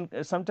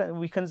 sometimes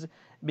we can,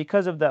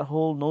 because of that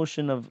whole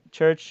notion of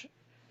church,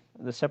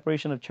 the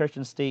separation of church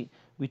and state,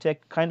 we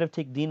kind of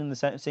take deen in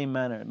the same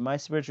manner. My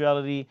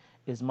spirituality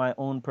is my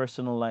own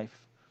personal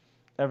life.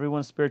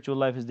 Everyone's spiritual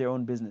life is their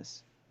own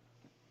business.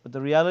 But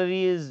the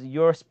reality is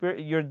your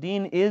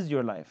deen is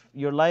your life.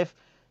 Your life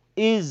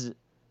is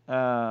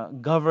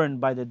governed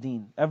by the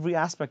deen, every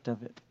aspect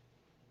of it.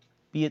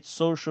 Be it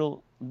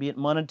social, be it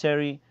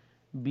monetary,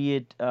 be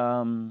it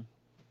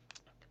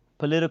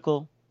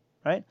political,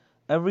 right?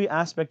 Every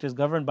aspect is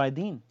governed by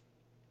deen.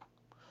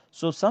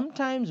 So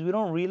sometimes we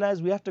don't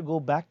realize we have to go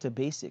back to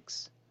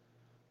basics.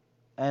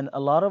 And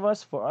a lot of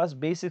us, for us,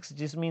 basics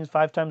just means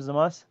 5 times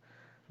namaz,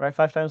 right?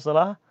 5 times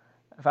salah,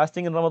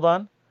 fasting in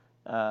Ramadan.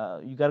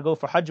 You got to go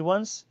for Hajj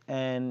once,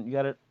 and you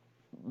got to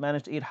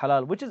manage to eat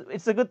halal, which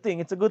it's a good thing.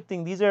 It's a good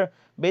thing. These are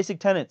basic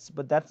tenets,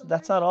 but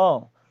that's not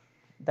all.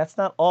 That's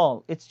not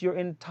all. It's your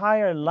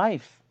entire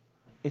life.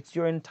 It's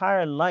your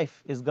entire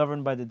life is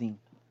governed by the deen.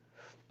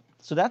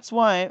 So that's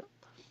why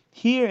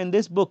here in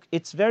this book,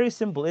 it's very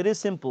simple. It is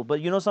simple,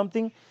 but you know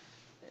something?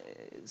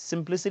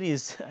 Simplicity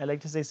is, I like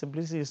to say,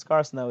 simplicity is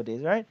scarce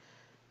nowadays, right?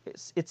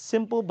 It's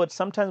simple, but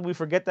sometimes we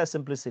forget that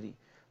simplicity.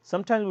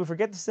 Sometimes we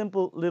forget the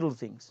simple little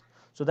things.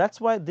 So that's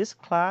why this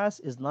class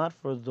is not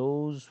for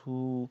those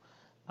who,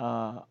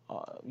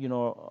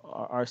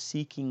 are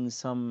seeking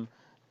some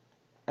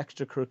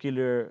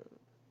extracurricular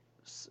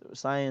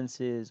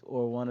sciences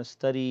or want to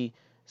study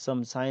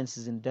some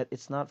sciences in depth.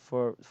 It's not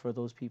for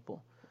those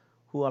people.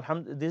 who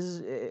this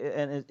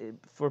is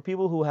for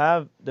people who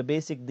have the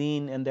basic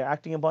deen and they're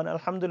acting upon it,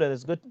 alhamdulillah,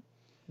 that's good.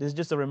 This is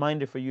just a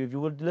reminder for you. If you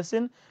would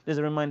listen, there's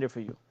a reminder for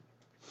you.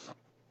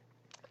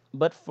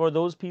 But for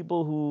those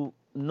people who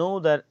know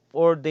that,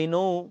 or they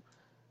know,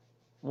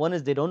 one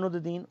is they don't know the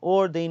deen,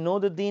 or they know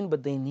the deen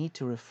but they need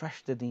to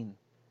refresh the deen.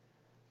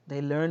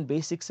 They learn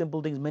basic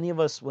simple things. Many of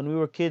us, when we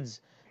were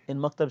kids in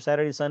Maktab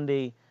Saturday,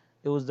 Sunday,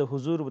 it was the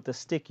huzur with the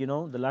stick, the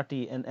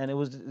lati, and it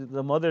was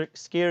the mother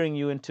scaring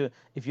you into,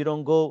 if you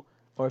don't go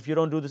or if you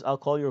don't do this, I'll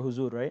call your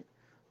huzur, right?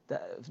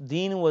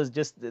 Deen was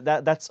just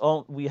that's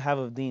all we have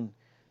of deen.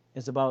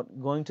 It's about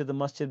going to the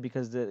masjid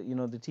because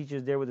the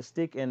teacher's there with a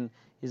stick and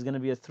he's going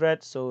to be a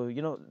threat. So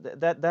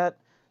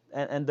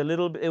and the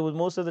little, it was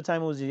most of the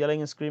time it was yelling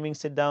and screaming,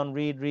 sit down,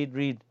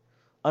 read.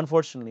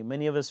 Unfortunately,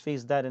 many of us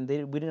face that, and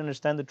we didn't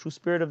understand the true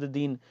spirit of the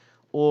deen,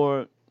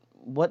 or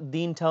what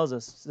deen tells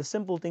us, the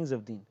simple things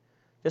of deen.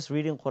 Just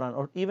reading Quran,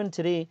 or even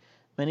today,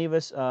 many of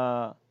us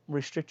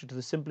restricted to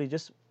the simply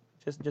just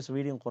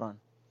reading Quran.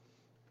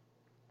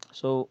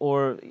 So,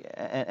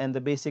 and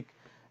the basic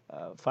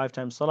 5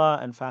 times salah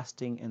and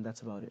fasting, and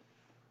that's about it.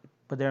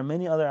 But there are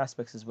many other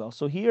aspects as well.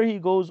 So here he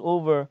goes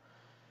over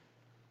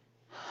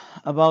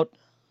about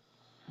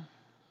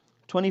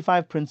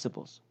 25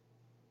 principles,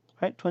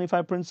 right?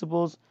 25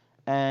 principles,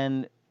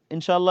 and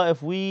inshallah,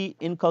 if we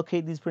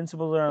inculcate these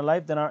principles in our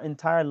life, then our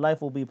entire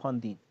life will be upon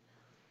deen.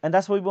 And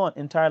that's what we want,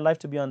 entire life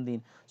to be on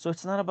deen. So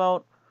it's not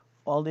about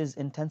all these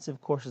intensive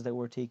courses that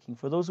we're taking.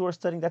 For those who are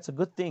studying, that's a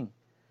good thing,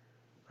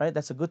 right?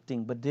 That's a good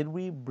thing. But did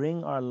we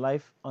bring our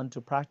life onto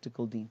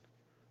practical deen?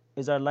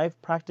 Is our life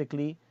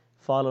practically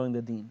following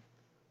the deen?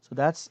 So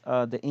that's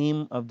the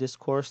aim of this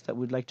course that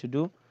we'd like to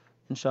do,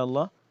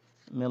 inshallah.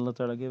 May Allah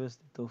Ta'ala give us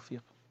the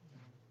tawfiq.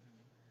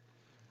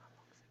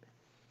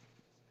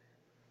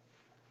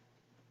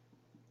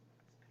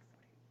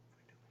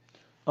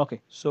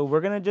 Okay, so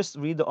we're going to just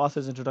read the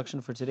author's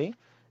introduction for today,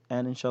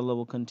 and inshallah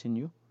we'll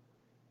continue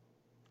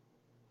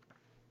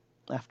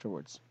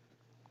afterwards.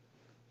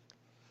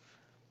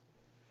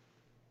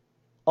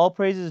 All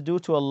praise is due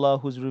to Allah,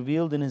 who's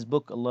revealed in His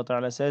book. Allah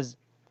Ta'ala says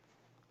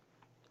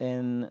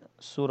in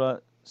Surah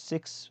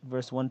 6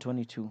 verse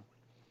 122,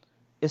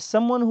 is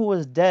someone who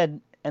was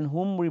dead and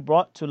whom we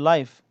brought to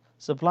life,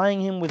 supplying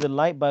him with a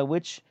light by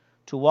which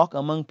to walk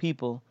among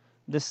people,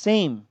 the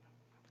same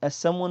as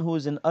someone who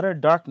is in utter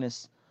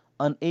darkness,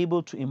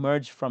 unable to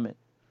emerge from it.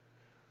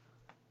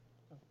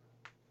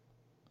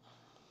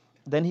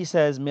 Then he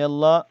says, may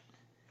Allah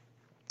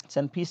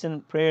send peace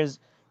and prayers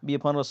be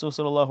upon Rasul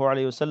sallallahu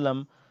alaihi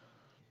wasallam,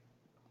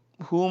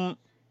 whom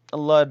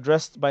Allah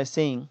addressed by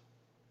saying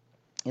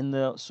in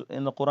the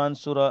Quran,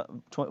 Surah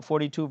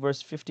 42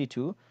 verse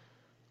 52,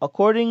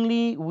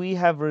 accordingly we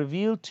have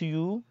revealed to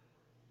you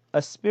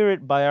a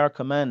spirit by our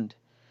command,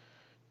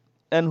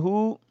 and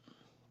who,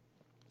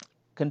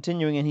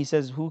 continuing, and he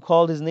says, who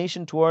called his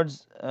nation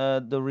towards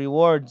the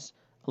rewards.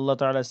 Allah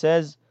Ta'ala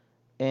says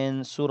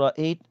in Surah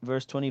 8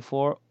 verse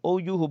 24, O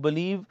you who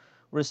believe,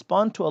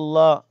 respond to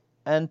Allah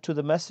and to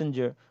the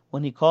Messenger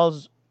when he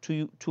calls to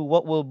you to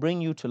what will bring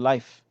you to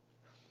life.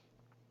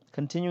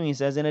 Continuing, he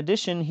says, in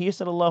addition, he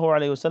sallallahu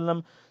alaihi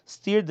wasallam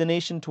steered the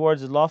nation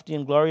towards a lofty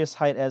and glorious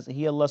height, as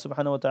he, Allah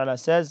subhanahu wa ta'ala,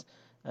 says,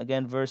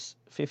 again verse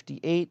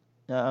 58,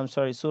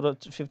 Surah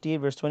 58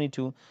 verse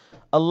 22,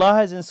 Allah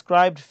has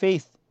inscribed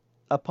faith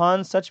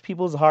upon such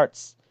people's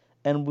hearts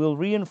and will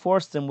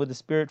reinforce them with the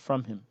spirit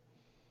from Him.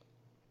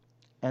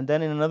 And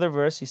then in another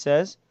verse he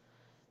says,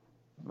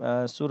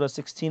 Surah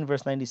 16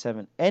 verse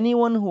 97,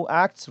 anyone who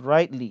acts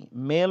rightly,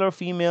 male or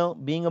female,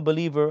 being a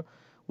believer,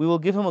 we will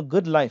give him a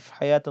good life,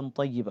 hayatan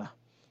tayyibah,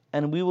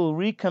 and we will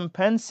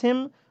recompense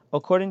him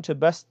according to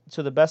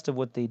the best of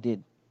what they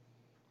did.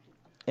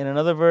 In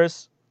another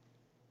verse,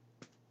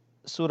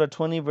 Surah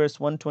 20 verse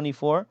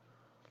 124,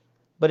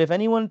 but if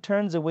anyone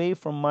turns away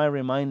from my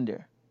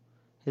reminder,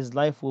 his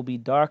life will be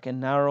dark and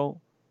narrow,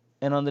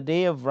 and on the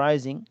day of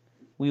rising,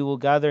 we will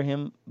gather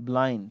him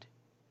blind.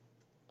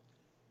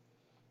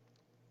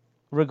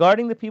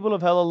 Regarding the people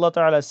of hell, Allah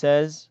Ta'ala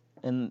says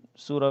in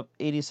Surah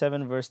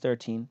 87 verse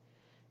 13,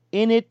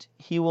 in it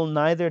he will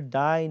neither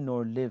die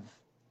nor live.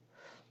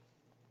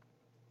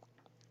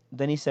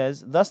 Then he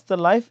says, thus the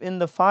life in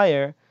the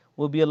fire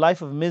will be a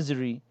life of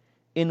misery,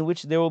 in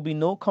which there will be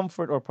no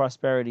comfort or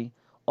prosperity.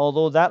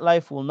 Although that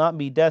life will not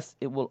be death,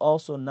 it will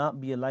also not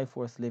be a life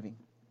worth living.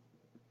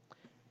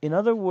 In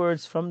other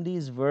words, from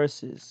these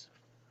verses,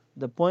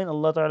 the point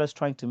Allah Ta'ala is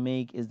trying to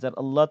make is that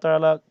Allah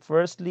Ta'ala,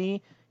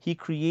 firstly, He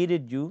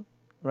created you,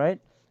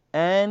 right?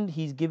 And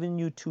He's given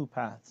you two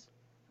paths.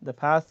 The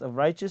path of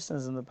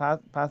righteousness and the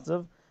path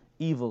of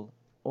evil,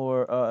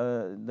 or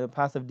the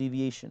path of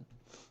deviation.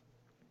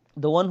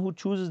 The one who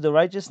chooses the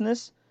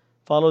righteousness,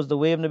 follows the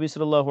way of Nabi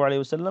sallallahu alaihi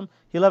wasallam,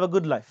 he'll have a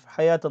good life,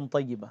 hayatan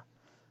tayyibah.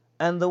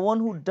 And the one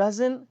who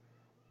doesn't,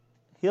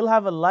 he'll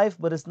have a life,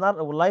 but it's not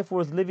a life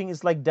worth living.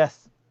 It's like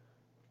death.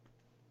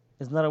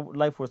 It's not a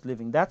life worth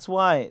living. That's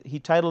why he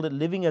titled it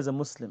Living as a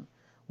Muslim.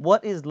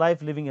 What is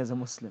life living as a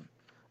Muslim?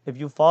 If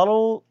you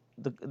follow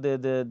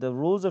the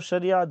rules of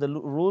Sharia, the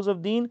rules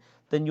of Deen,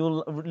 then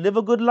you'll live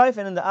a good life,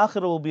 and in the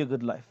Akhirah will be a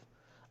good life.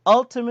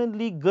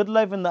 Ultimately, good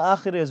life in the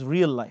Akhirah is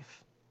real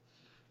life.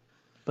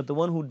 But the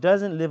one who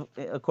doesn't live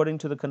according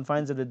to the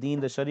confines of the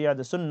Deen, the Sharia,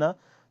 the Sunnah,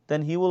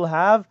 then he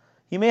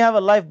may have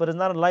a life, but it's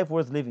not a life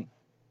worth living.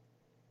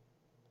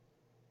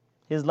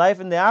 His life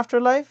in the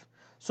afterlife.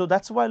 So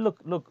that's why,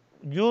 look,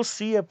 you'll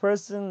see a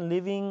person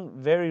living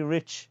very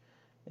rich,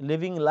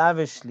 living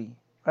lavishly,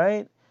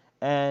 right?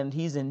 And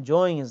he's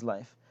enjoying his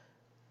life.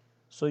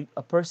 So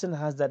a person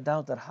has that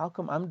doubt that how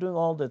come I'm doing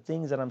all the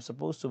things that I'm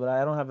supposed to, but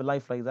I don't have a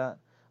life like that.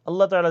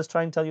 Allah Ta'ala is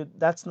trying to tell you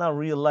that's not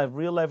real life.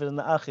 Real life is in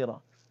the Akhirah,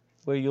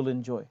 where you'll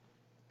enjoy.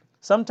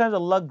 Sometimes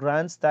Allah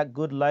grants that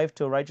good life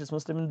to a righteous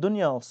Muslim in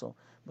dunya also,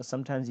 but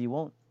sometimes He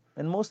won't,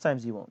 and most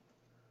times He won't.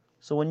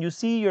 So when you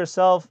see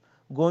yourself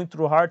going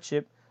through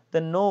hardship,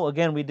 then know,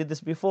 again, we did this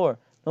before,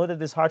 know that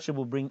this hardship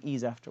will bring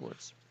ease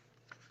afterwards.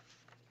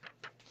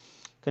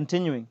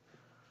 Continuing.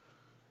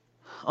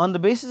 On the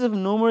basis of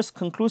numerous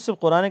conclusive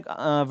Quranic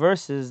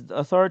verses, the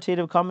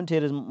authoritative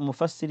commentators,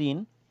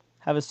 Mufassirin,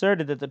 have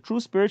asserted that the true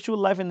spiritual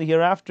life in the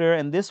hereafter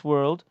and this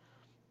world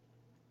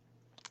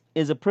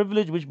is a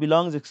privilege which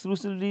belongs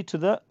exclusively to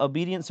the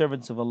obedient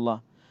servants of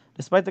Allah.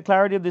 Despite the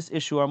clarity of this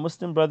issue, our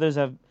Muslim brothers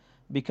have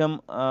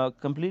become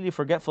completely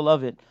forgetful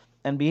of it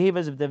and behave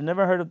as if they've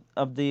never heard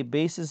of the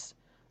basis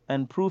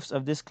and proofs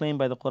of this claim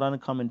by the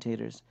Quranic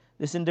commentators.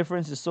 This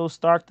indifference is so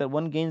stark that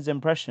one gains the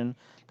impression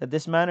that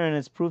this matter and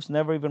its proofs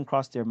never even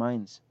crossed their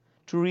minds.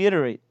 To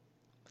reiterate,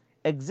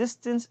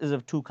 existence is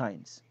of two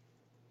kinds: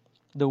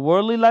 the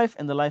worldly life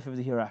and the life of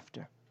the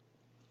hereafter.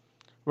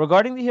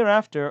 Regarding the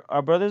hereafter,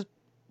 our brothers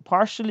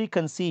partially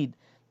concede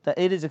that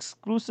it is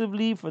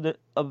exclusively for the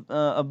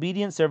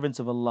obedient servants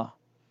of Allah.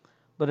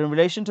 But in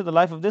relation to the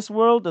life of this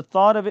world, the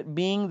thought of it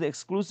being the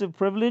exclusive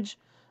privilege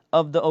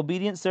of the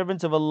obedient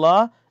servants of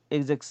Allah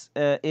is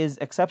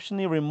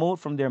exceptionally remote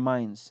from their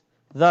minds.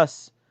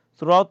 Thus,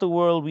 throughout the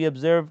world we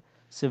observe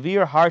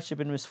severe hardship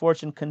and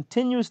misfortune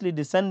continuously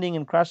descending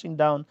and crashing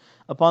down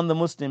upon the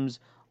Muslims,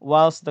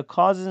 whilst the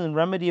causes and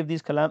remedy of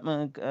these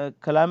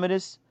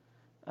calamitous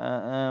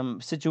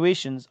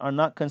situations are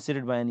not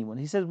considered by anyone.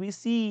 He says, we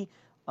see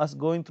us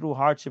going through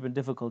hardship and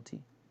difficulty,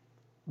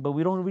 but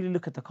we don't really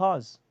look at the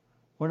cause.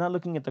 We're not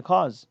looking at the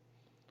cause.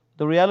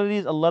 The reality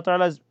is Allah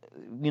Ta'ala has,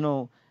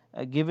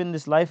 given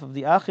this life of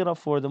the Akhirah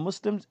for the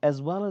Muslims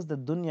as well as the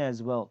dunya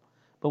as well.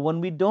 But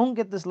when we don't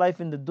get this life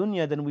in the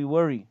dunya, then we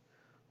worry.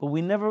 But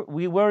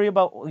we worry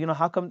about,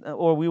 how come,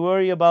 or we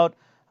worry about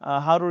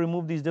how to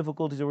remove these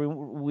difficulties, or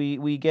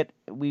we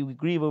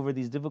grieve over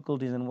these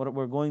difficulties and what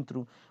we're going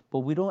through, but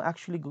we don't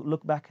actually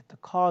look back at the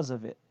cause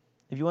of it.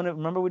 If you want to,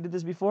 remember we did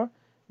this before?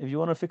 If you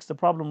want to fix the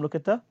problem, look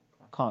at the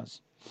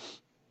cause.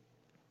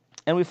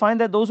 And we find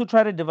that those who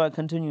try to devise,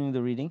 continuing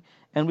the reading,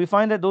 and we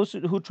find that those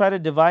who try to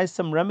devise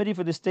some remedy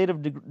for the state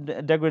of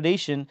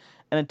degradation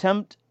and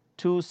attempt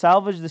to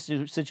salvage the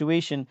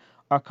situation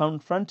are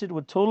confronted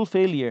with total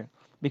failure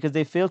because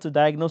they fail to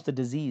diagnose the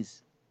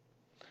disease.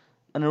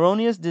 An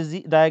erroneous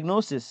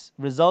diagnosis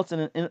results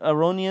in an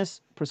erroneous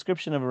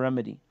prescription of a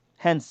remedy.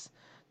 Hence,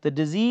 the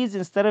disease,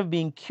 instead of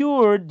being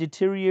cured,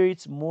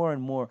 deteriorates more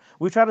and more.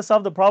 We try to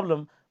solve the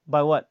problem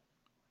by what?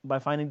 By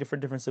finding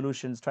different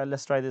solutions.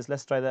 Let's try this,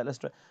 let's try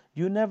that,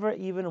 You never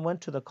even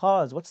went to the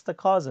cause. What's the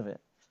cause of it?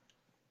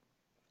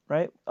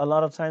 Right? A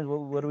lot of times,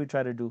 what do we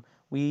try to do?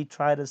 We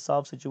try to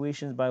solve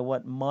situations by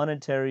what?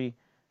 Monetary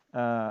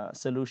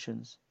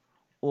solutions,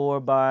 or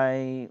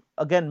by,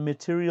 again,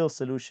 material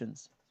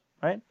solutions,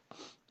 right?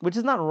 Which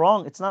is not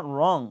wrong. It's not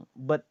wrong,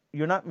 but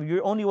you're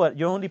only what?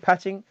 You're only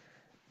patching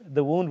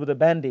the wound with a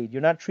band-aid.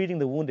 You're not treating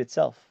the wound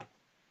itself,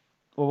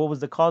 or what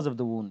was the cause of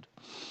the wound.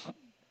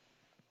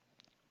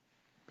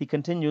 He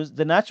continues,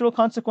 the natural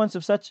consequence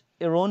of such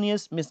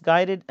erroneous,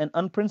 misguided, and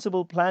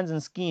unprincipled plans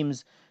and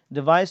schemes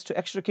devised to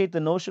extricate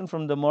the notion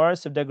from the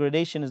morass of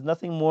degradation is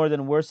nothing more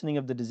than worsening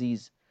of the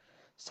disease.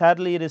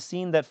 Sadly, it is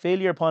seen that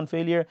failure upon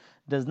failure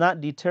does not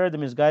deter the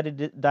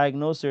misguided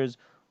diagnosers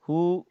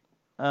who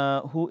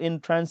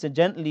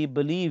intransigently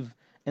believe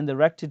in the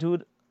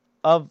rectitude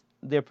of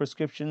their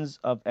prescriptions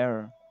of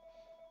error.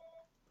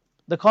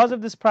 The cause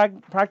of this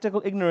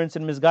practical ignorance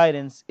and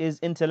misguidance is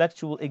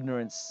intellectual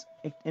ignorance.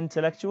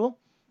 Intellectual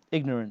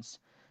ignorance.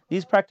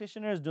 These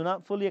practitioners do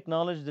not fully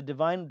acknowledge the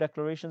divine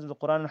declarations of the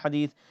Quran and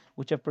Hadith,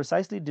 which have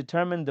precisely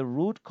determined the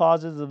root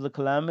causes of the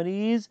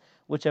calamities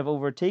which have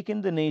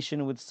overtaken the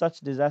nation with such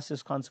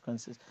disastrous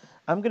consequences.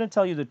 I'm going to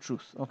tell you the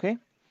truth, okay?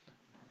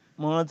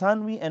 Mullah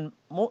Thanwi and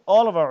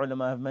all of our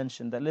ulama have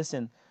mentioned that,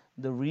 listen,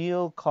 the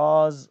real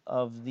cause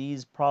of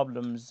these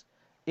problems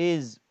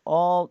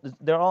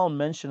they're all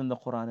mentioned in the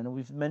Quran, and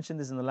we've mentioned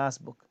this in the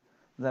last book,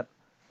 that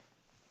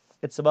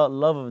it's about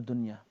love of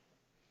dunya.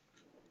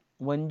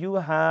 When you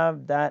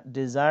have that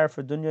desire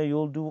for dunya,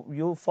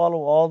 you'll follow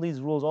all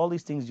these rules, all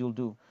these things you'll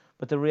do.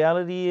 But the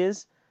reality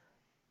is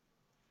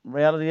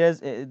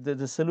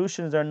the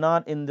solutions are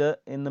not in the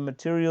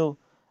material.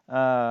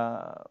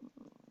 They're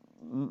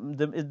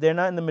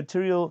not in the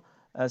material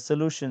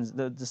solutions.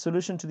 The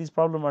solution to these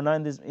problems are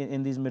not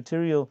in these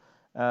material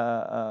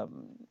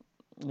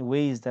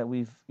ways that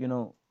we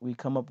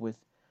come up with.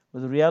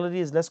 But the reality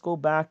is, let's go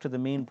back to the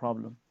main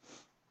problem.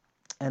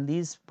 And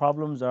these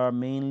problems are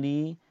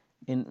mainly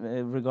in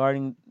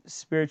regarding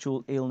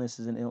spiritual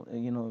illnesses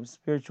and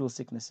spiritual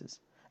sicknesses,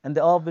 and they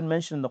all have been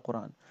mentioned in the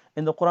Quran.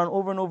 In the Quran,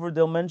 over and over,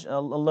 they'll mention,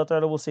 Allah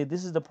Ta'ala will say,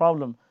 this is the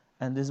problem,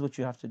 and this is what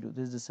you have to do,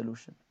 this is the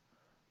solution.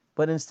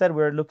 But instead,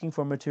 we're looking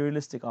for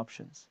materialistic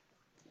options.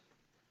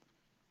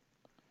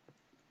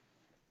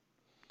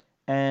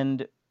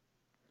 And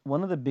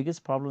one of the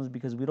biggest problems,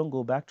 because we don't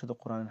go back to the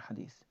Quran and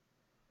Hadith.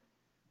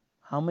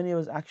 How many of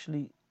us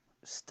actually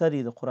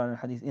study the Quran and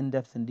Hadith in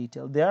depth and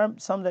detail? There are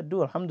some that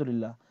do,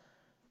 alhamdulillah.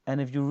 And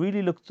if you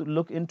really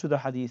look into the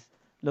Hadith,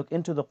 look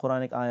into the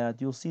Quranic ayat,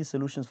 you'll see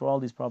solutions for all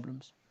these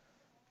problems.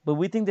 But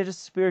we think they're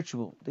just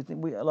spiritual.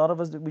 A lot of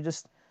us, we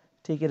just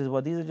take it as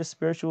what these are just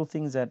spiritual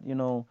things that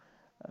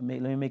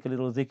let me make a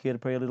little dhikr,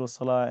 pray a little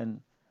salah,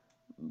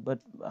 but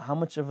how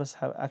much of us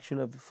have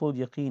actually a full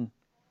yaqeen?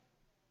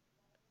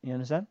 You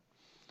understand?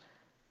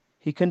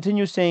 He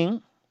continues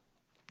saying,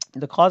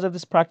 the cause of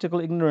this practical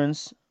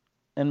ignorance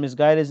and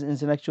misguided is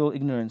intellectual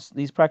ignorance.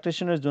 These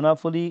practitioners do not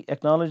fully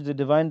acknowledge the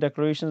divine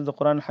declarations of the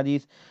Quran and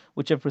Hadith,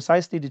 which have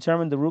precisely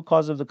determined the root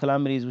cause of the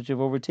calamities which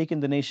have overtaken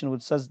the nation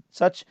with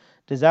such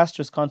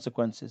disastrous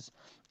consequences.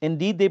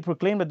 Indeed, they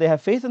proclaim that they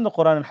have faith in the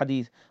Quran and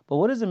Hadith, but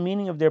what is the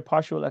meaning of their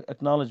partial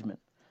acknowledgement?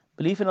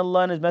 Belief in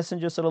Allah and His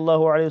Messenger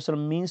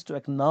ﷺ means to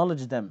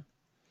acknowledge them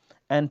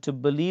and to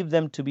believe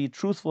them to be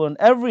truthful in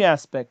every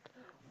aspect,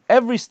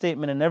 every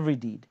statement, and every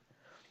deed.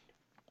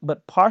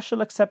 But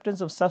partial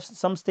acceptance of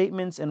some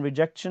statements and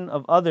rejection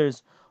of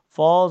others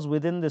falls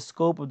within the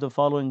scope of the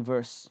following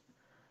verse.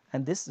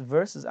 And this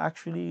verse is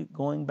actually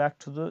going back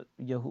to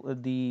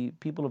the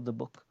people of the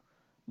book.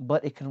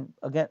 But it can,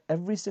 again,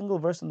 every single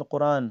verse in the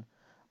Quran,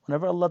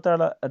 whenever Allah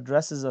Ta'ala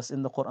addresses us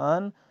in the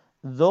Quran,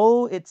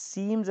 though it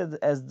seems as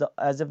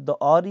if the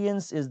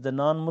audience is the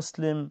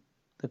non-Muslim,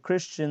 the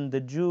Christian,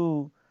 the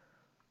Jew,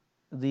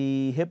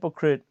 the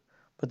hypocrite,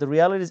 but the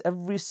reality is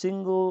every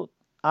single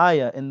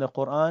ayah in the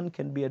Quran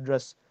can be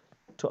addressed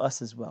to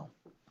us as well.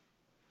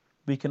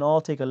 We can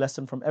all take a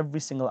lesson from every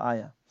single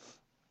ayah.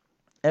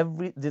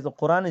 The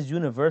Quran is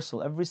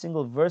universal. Every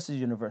single verse is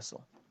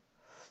universal.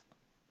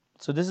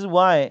 So this is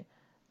why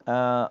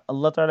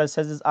Allah Ta'ala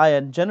says this ayah.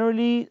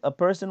 Generally, a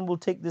person will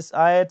take this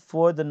ayat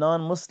for the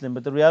non-Muslim,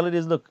 but the reality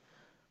is, look,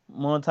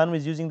 Mawlana Thanwi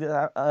is using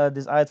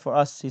this ayat for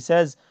us. He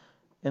says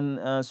in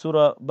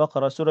Surah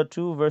Baqarah, Surah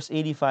 2, verse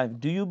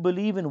 85, do you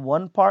believe in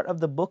one part of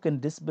the book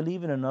and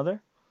disbelieve in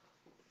another?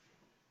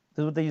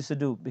 This is what they used to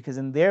do, because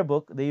in their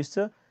book, they used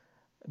to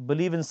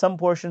believe in some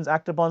portions,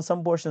 act upon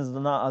some portions,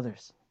 and not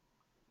others.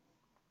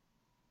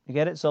 You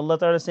get it? So Allah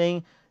Ta'ala is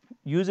saying,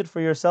 use it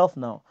for yourself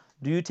now.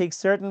 Do you take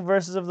certain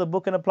verses of the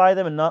book and apply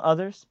them and not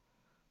others?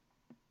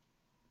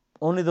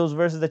 Only those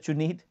verses that you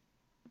need,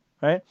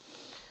 right?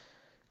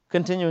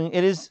 Continuing,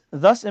 it is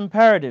thus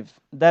imperative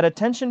that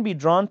attention be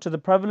drawn to the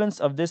prevalence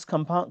of this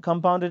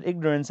compounded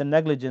ignorance and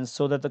negligence,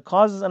 so that the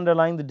causes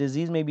underlying the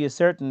disease may be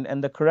ascertained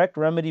and the correct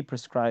remedy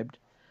prescribed.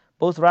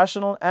 Both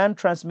rational and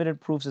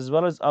transmitted proofs, as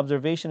well as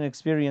observation and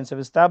experience, have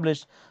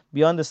established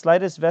beyond the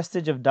slightest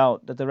vestige of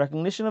doubt that the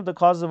recognition of the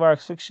causes of our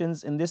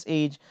afflictions in this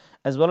age,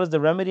 as well as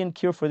the remedy and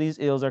cure for these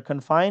ills, are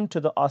confined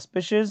to the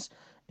auspicious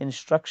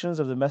instructions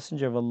of the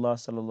Messenger of Allah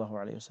sallallahu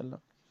alaihi wasallam.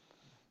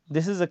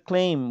 This is a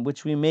claim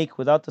which we make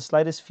without the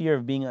slightest fear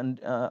of being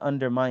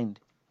undermined.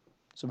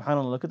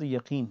 Subhanallah, look at the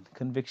yaqeen,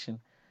 conviction.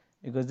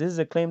 Because this is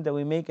a claim that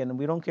we make and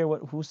we don't care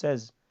who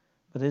says,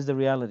 but this is the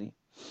reality.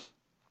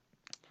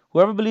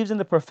 Whoever believes in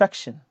the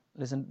perfection,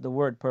 listen to the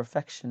word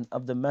perfection,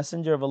 of the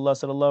Messenger of Allah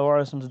sallallahu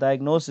alaihi wasallam's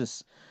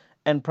diagnosis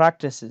and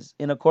practices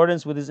in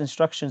accordance with his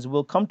instructions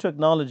will come to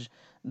acknowledge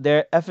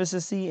their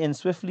efficacy in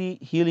swiftly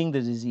healing the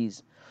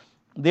disease.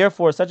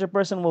 Therefore, such a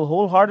person will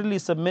wholeheartedly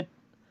submit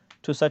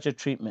to such a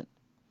treatment.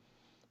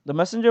 The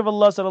Messenger of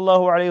Allah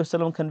sallallahu alaihi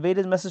wasallam conveyed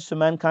his message to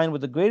mankind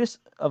with the greatest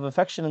of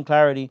affection and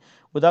clarity,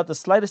 without the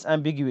slightest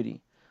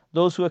ambiguity.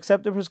 Those who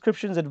accept the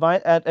prescriptions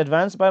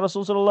advanced by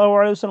Rasul sallallahu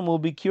alaihi wasallam will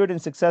be cured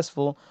and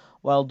successful,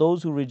 while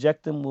those who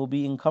reject them will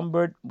be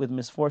encumbered with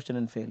misfortune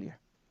and failure.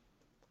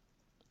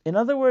 In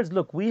other words,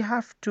 look, we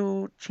have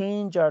to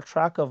change our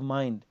track of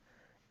mind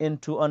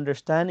into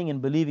understanding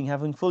and believing,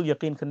 having full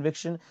yaqeen,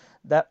 conviction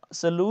that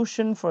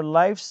solution for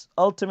life's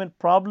ultimate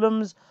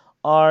problems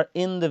are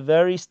in the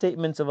very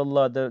statements of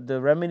Allah.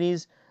 The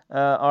remedies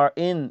are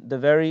in the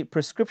very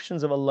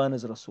prescriptions of Allah and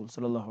His Rasul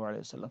sallallahu alaihi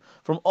wasallam.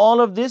 From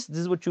all of this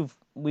is what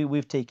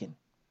we've taken.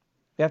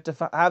 We have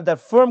to have that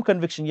firm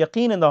conviction,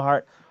 yaqeen in the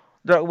heart,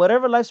 that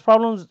whatever life's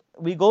problems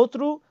we go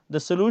through, the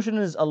solution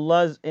is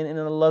Allah's in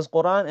Allah's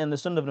Quran and the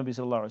Sunnah of Nabi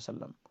sallallahu alaihi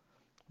wasallam.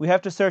 We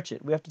have to search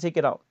it. We have to take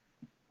it out,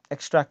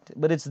 extract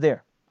it, but it's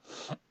there.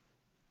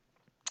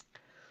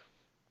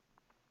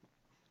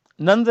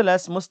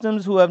 Nonetheless,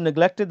 Muslims who have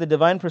neglected the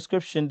divine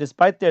prescription,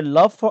 despite their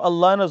love for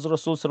Allah and His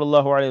Rasul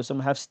sallallahu alaihi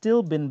wasallam, have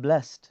still been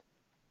blessed.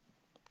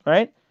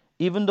 Right?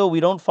 Even though we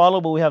don't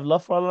follow, but we have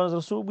love for Allah and His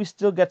Rasul, we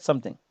still get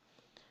something.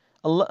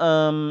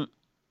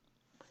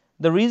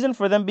 The reason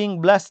for them being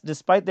blessed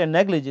despite their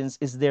negligence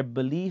is their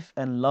belief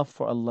and love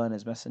for Allah and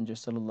His Messenger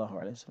sallallahu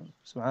alaihi wasallam.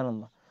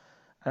 Subhanallah.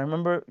 I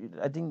remember,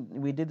 I think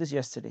we did this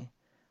yesterday,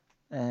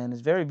 and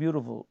it's very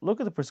beautiful.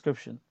 Look at the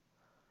prescription.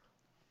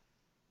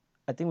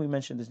 I think we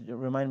mentioned this.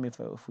 Remind me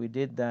if we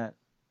did that.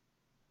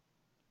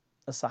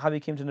 A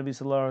Sahabi came to Nabi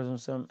sallallahu alaihi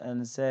wasallam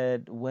and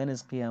said, "When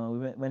is Qiyamah?"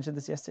 We mentioned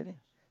this yesterday.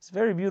 It's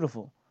very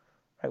beautiful,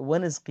 right?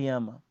 When is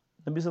Qiyamah?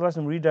 Nabi sallallahu alaihi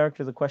wasallam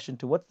redirected the question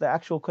to what the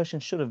actual question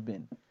should have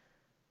been.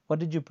 What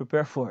did you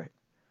prepare for it?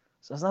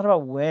 So it's not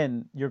about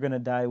when you're gonna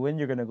die, when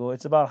you're gonna go.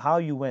 It's about how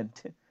you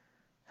went,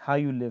 how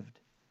you lived.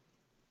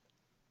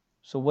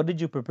 So what did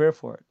you prepare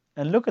for it?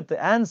 And look at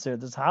the answer.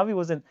 The Sahabi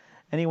wasn't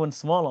anyone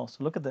small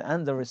also. Look at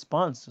the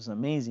response was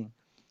amazing.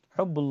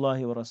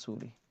 Hubbullahi wa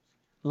rasuli.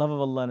 Love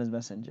of Allah and His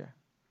Messenger.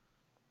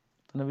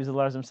 The Nabi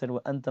sallallahu alaihi wasallam said, "Wa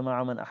anta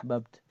ma'a man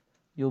ahbabt."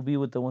 You'll be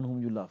with the one whom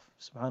you love.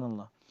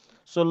 Subhanallah.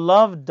 So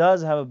love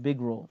does have a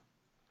big role.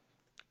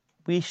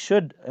 We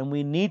should and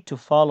we need to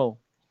follow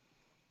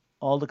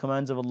all the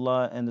commands of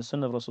Allah and the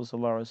Sunnah of Rasul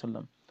sallallahu alaihi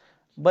wasallam.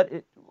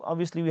 But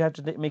obviously we have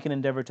to make an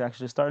endeavor to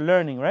actually start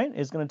learning, right?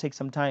 It's going to take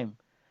some time.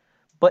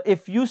 But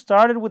if you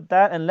started with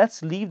that, and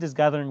let's leave this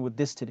gathering with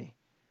this today,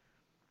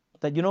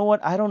 that you know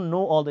what, I don't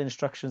know all the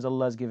instructions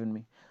Allah has given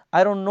me.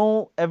 I don't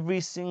know every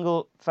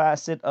single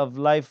facet of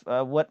life,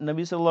 what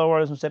Nabi sallallahu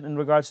alaihi wasallam said in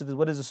regards to this,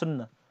 what is the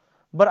Sunnah.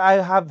 But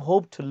I have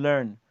hope to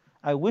learn.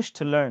 I wish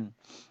to learn.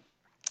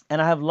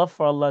 And I have love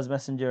for Allah's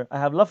Messenger. I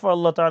have love for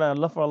Allah Ta'ala and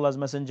love for Allah's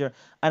Messenger.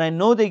 And I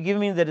know they give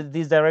me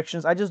these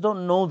directions. I just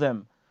don't know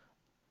them.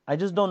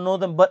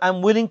 But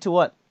I'm willing to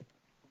what?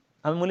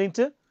 I'm willing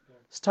to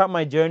start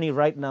my journey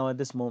right now at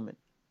this moment.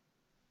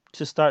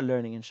 To start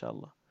learning,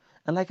 inshallah.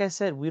 And like I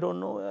said, we don't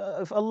know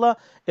if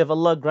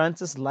Allah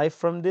grants us life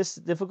from this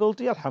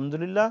difficulty,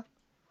 alhamdulillah.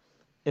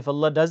 If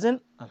Allah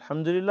doesn't,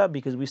 alhamdulillah,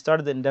 because we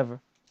started the endeavor.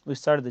 We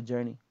started the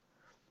journey.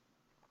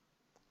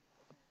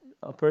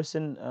 A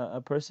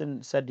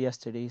person said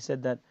yesterday, he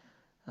said that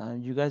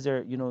you guys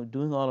are,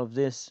 doing all of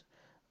this.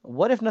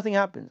 What if nothing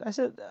happens? I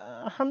said,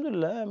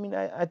 alhamdulillah, I mean,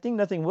 I think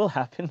nothing will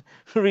happen,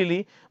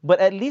 really. But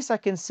at least I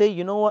can say,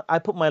 you know what, I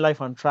put my life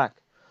on track.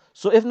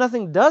 So if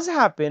nothing does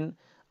happen,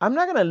 I'm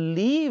not going to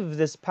leave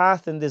this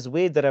path and this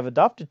way that I've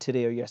adopted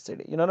today or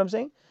yesterday. You know what I'm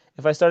saying?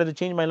 If I started to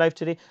change my life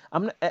today,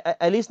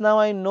 at least now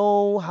I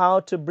know how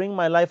to bring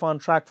my life on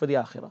track for the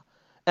akhirah.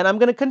 And I'm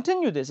going to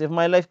continue this. If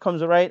my life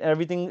comes right,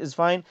 everything is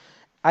fine.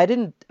 I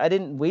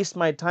didn't waste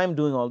my time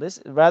doing all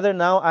this. Rather,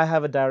 now I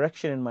have a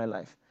direction in my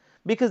life.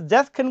 Because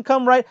death can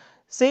come, right?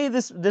 Say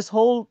this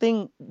whole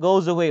thing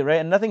goes away, right?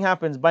 And nothing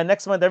happens. By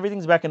next month,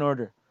 everything's back in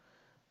order.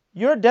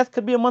 Your death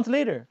could be a month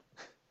later.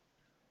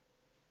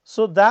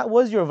 So that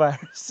was your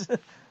virus.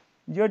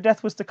 Your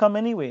death was to come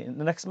anyway in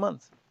the next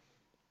month.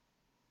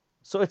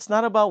 So it's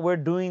not about we're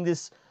doing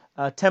this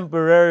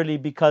temporarily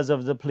because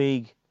of the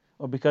plague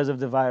or because of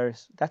the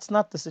virus. That's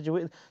not the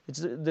situation.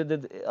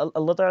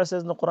 Allah Ta'ala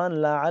says in the Quran,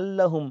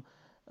 لَعَلَّهُمْ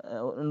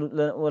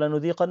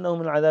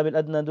وَلَنُذِيقَنَّهُمْ مِنْ الْعَذَابِ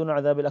الْأَدْنَى دُونَ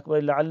الْعَذَابِ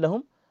الْأَكْبَرِ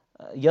لَعَلَّهُمْ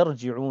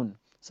يَرْجِعُونَ.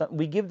 So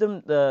we give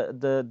them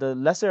the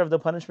lesser of the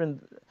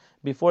punishment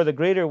before the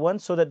greater one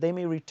so that they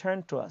may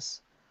return to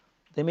us.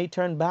 They may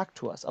turn back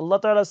to us. Allah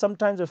Ta'ala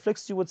sometimes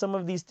afflicts you with some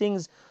of these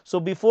things. So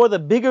before the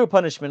bigger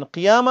punishment,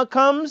 Qiyamah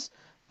comes,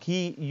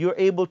 you're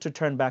able to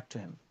turn back to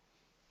Him.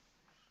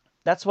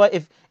 That's why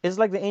if it's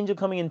like the angel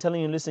coming and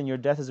telling you, listen, your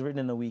death is written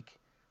in a week.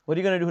 What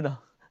are you going to do now?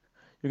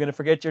 You're going to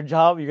forget your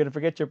job. You're going to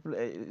forget your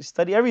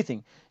study,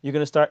 everything. You're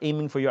going to start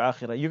aiming for your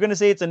akhirah. You're going to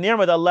say it's a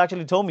ni'mah that Allah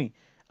actually told me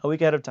a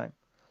week ahead of time.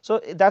 So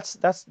that's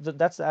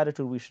the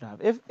attitude we should have.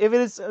 If it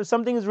is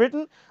something is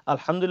written,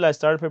 alhamdulillah, I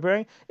started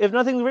preparing. If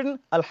nothing's written,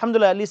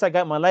 alhamdulillah, at least I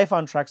got my life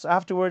on track. So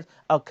afterwards,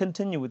 I'll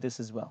continue with this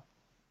as well.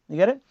 You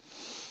get it?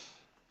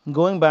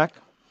 Going back.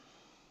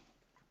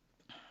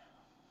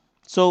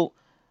 So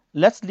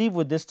let's leave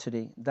with this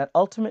today, that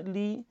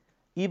ultimately,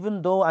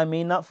 even though I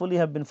may not fully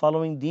have been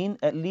following deen,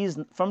 at least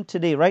from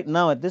today, right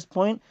now, at this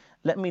point,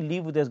 let me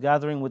leave with this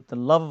gathering with the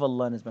love of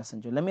Allah and His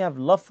Messenger. Let me have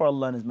love for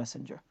Allah and His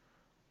Messenger.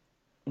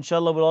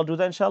 Inshallah, we'll all do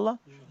that, inshallah.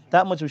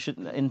 That much we should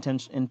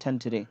intend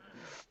today.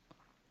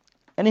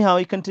 Anyhow,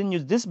 he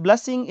continues, this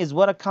blessing is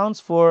what accounts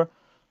for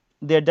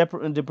their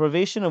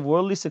deprivation of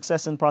worldly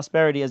success and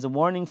prosperity as a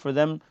warning for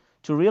them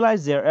to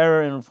realize their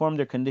error and reform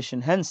their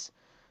condition. Hence,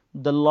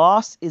 the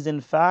loss is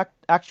in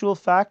actual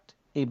fact,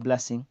 a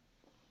blessing.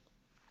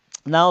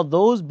 Now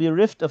those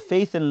bereft of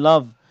faith and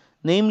love,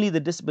 namely the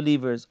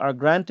disbelievers, are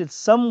granted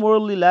some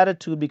worldly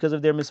latitude because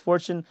of their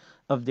misfortune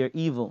of their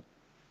evil.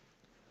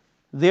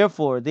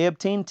 Therefore, they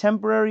obtain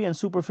temporary and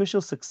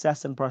superficial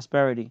success and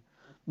prosperity.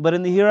 But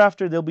in the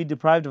hereafter, they'll be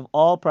deprived of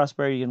all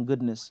prosperity and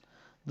goodness.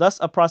 Thus,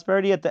 a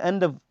prosperity at the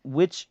end of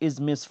which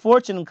is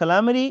misfortune and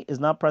calamity is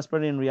not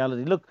prosperity in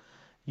reality. Look,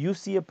 you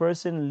see a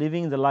person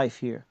living the life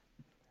here,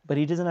 but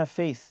he doesn't have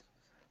faith.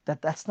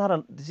 That's not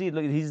a. See,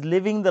 look, he's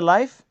living the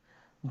life,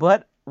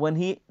 but when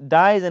he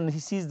dies and he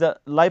sees the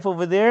life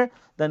over there,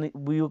 then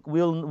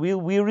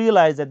we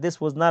realize that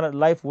this was not a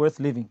life worth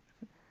living.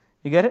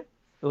 You get it?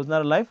 It was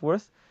not a life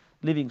worth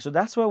living. So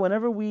that's why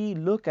whenever we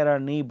look at our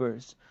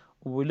neighbors,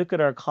 or we look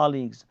at our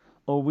colleagues,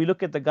 Or we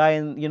look at the guy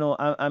and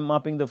I'm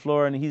mopping the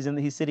floor and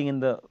he's sitting in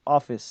the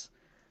office,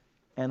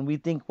 and we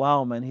think,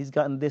 wow, man, he's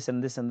gotten this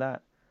and this and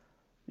that.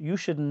 You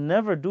should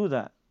never do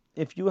that.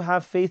 If you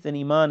have faith in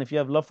Iman, if you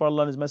have love for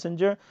Allah and His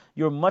Messenger,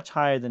 you're much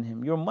higher than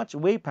him. You're much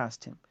way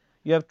past him.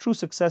 You have true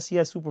success, he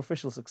has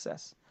superficial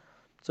success.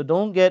 So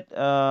don't get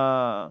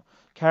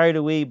carried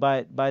away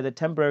by the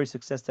temporary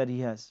success that he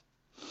has.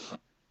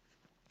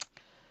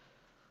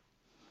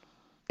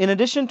 In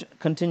addition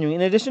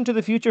to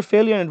the future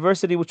failure and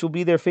adversity which will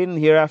be their fate in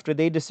the hereafter,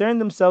 they discern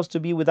themselves to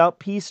be without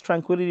peace,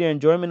 tranquility, and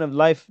enjoyment of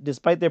life,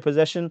 despite their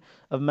possession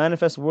of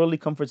manifest worldly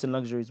comforts and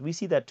luxuries. We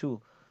see that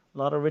too. A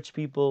lot of rich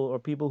people or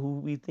people who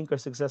we think are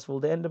successful,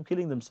 they end up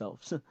killing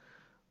themselves.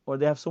 Or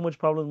they have so much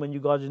problem when you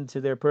gauge into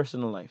their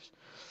personal lives.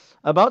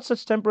 About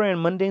such temporary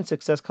and mundane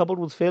success coupled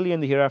with failure in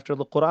the hereafter,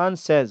 the Quran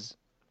says,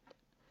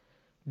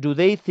 do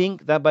they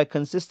think that by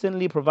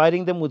consistently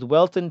providing them with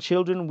wealth and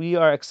children, we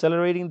are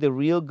accelerating the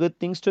real good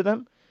things to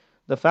them?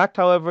 The fact,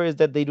 however, is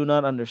that they do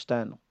not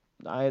understand.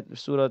 Ayat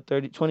Surah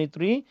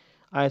 23,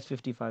 Ayat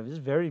 55. This is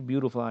very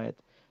beautiful ayat.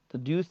 So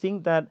do you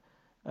think that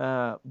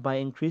by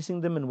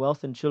increasing them in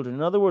wealth and children,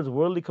 in other words,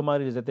 worldly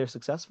commodities, that they're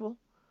successful?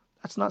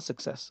 That's not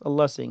success.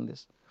 Allah is saying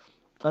this.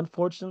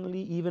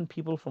 Unfortunately, even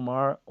people from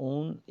our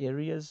own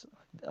areas,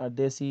 our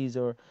Desis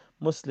or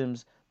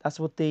Muslims, that's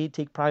what they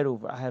take pride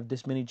over. I have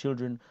this many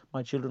children.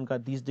 My children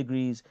got these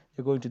degrees.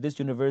 They're going to this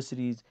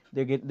universities.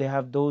 They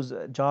have those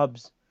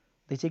jobs.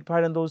 They take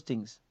pride in those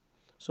things.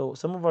 So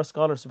some of our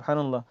scholars,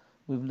 subhanallah,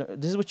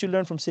 this is what you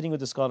learn from sitting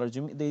with the scholars.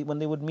 When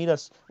they would meet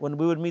us, when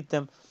we would meet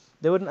them,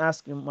 they wouldn't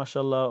ask,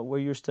 mashallah, where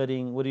you're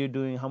studying, what are you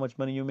doing, how much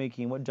money you're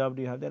making, what job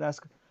do you have. They'd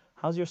ask,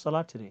 how's your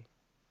salat today?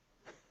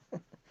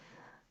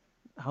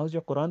 How's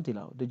your Quran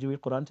tilawah? Did you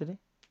read Quran today?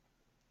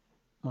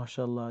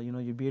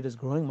 MashaAllah, your beard is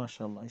growing,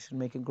 MashaAllah. You should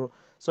make it grow.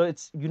 So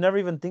you never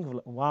even think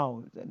of,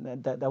 wow,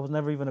 that was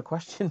never even a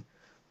question.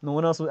 No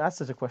one else would ask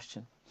such a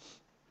question.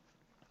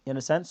 You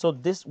understand? So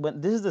this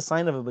is the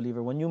sign of a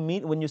believer. When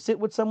you sit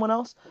with someone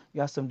else,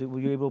 you ask them, were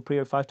you able to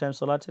pray 5 times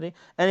salat today?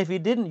 And if you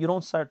didn't, you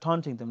don't start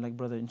taunting them like,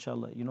 brother,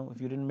 inshallah,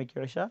 if you didn't make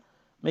your Isha,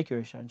 make your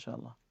Isha,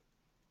 inshallah.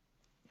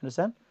 You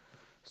understand?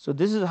 So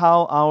this is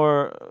how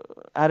our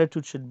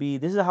attitude should be.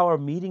 This is how our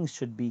meetings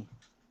should be.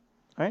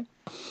 Right?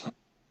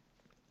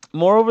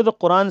 Moreover, the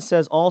Quran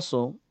says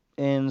also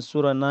in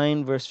Surah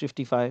 9, verse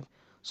 55,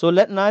 so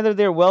let neither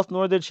their wealth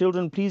nor their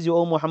children please you,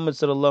 O Muhammad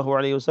sallallahu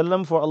alaihi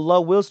wasallam, for Allah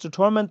wills to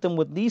torment them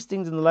with these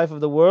things in the life of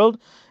the world,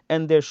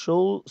 and their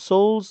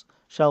souls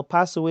shall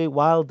pass away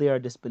while they are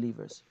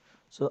disbelievers.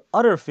 So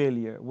utter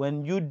failure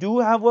when you do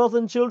have wealth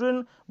and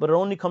children, but it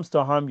only comes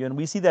to harm you. And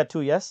we see that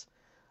too, yes?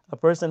 A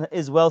person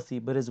is wealthy,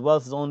 but his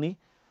wealth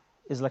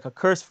is like a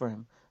curse for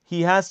him.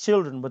 He has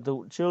children, but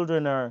the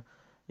children are,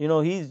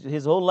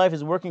 his whole life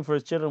is working for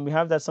his children. We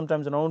have that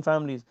sometimes in our own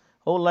families.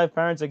 Whole life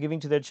parents are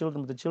giving to their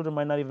children, but the children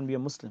might not even be a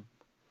Muslim.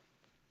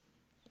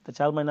 The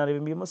child might not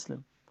even be a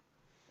Muslim.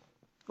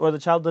 Or the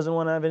child doesn't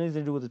want to have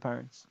anything to do with his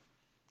parents.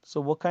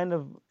 So what kind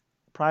of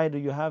pride do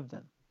you have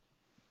then?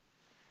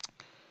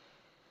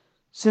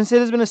 Since it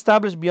has been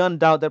established beyond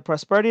doubt that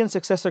prosperity and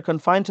success are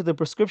confined to the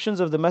prescriptions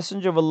of the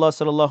Messenger of Allah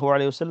sallallahu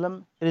alaihi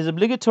wasallam, it is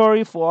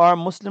obligatory for our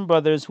Muslim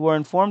brothers who are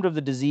informed of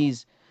the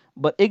disease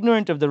but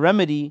ignorant of the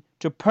remedy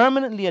to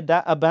permanently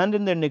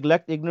abandon their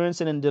neglect, ignorance,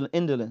 and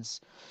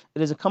indolence.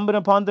 It is incumbent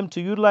upon them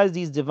to utilize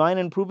these divine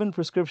and proven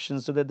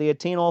prescriptions so that they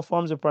attain all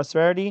forms of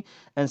prosperity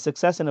and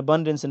success and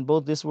abundance in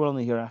both this world and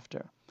the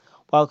hereafter.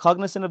 While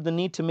cognizant of the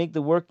need to make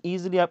the work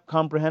easily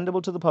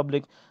comprehensible to the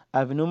public, I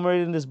have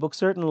enumerated in this book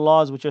certain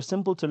laws which are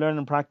simple to learn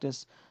and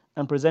practice,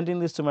 and presenting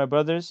this to my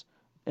brothers,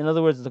 in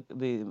other words,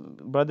 the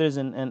brothers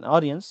and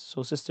audience,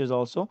 so sisters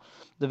also.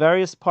 The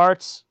various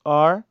parts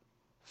are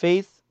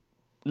faith,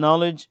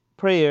 knowledge,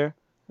 prayer,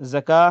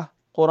 zakah,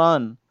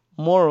 Quran,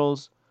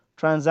 morals,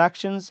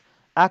 transactions,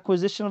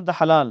 acquisition of the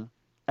halal,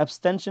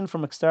 abstention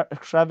from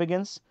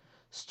extravagance,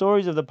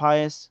 stories of the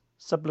pious,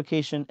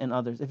 supplication, and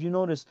others. If you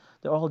notice,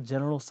 they're all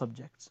general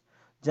subjects.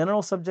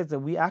 General subjects that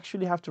we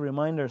actually have to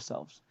remind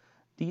ourselves.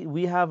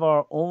 We have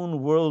our own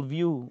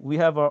worldview, we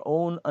have our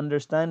own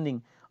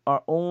understanding,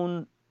 our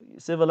own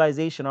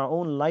civilization, our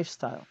own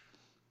lifestyle.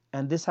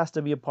 And this has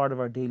to be a part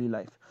of our daily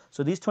life.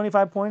 So these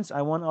 25 points,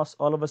 I want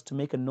all of us to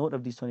make a note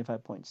of these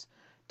 25 points.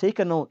 Take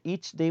a note.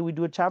 Each day we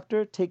do a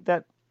chapter, take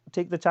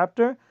the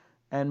chapter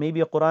and maybe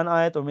a Quran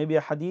ayat or maybe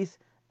a hadith,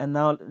 and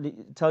now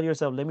tell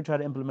yourself, let me try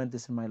to implement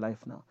this in my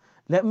life now.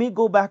 Let me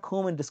go back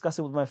home and discuss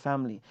it with my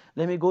family.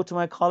 Let me go to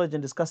my college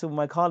and discuss it with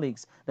my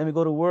colleagues. Let me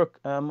go to work,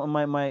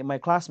 my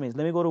classmates.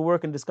 Let me go to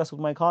work and discuss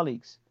with my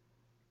colleagues.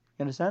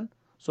 You understand?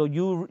 So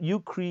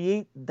you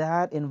create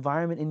that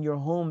environment in your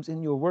homes,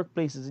 in your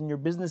workplaces, in your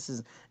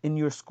businesses, in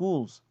your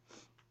schools.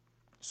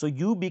 So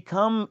you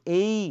become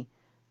a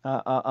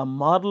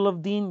model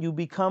of deen. You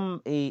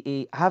become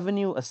a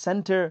avenue, a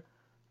center,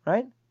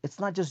 right? It's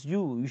not just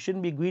you. You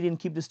shouldn't be greedy and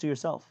keep this to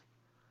yourself.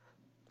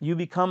 You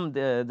become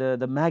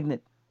the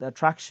magnet, the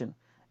attraction.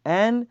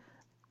 And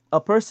a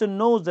person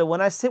knows that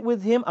when I sit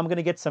with him, I'm going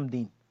to get some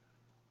deen.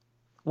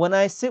 When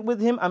I sit with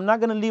him, I'm not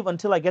going to leave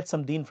until I get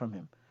some deen from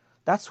him.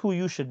 That's who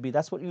you should be.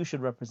 That's what you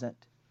should represent.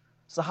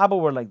 Sahaba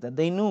were like that.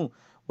 They knew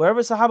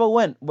wherever Sahaba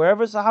went,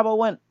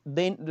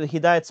 the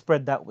Hidayat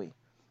spread that way.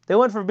 They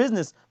went for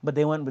business, but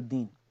they went with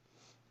deen.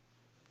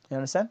 You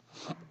understand?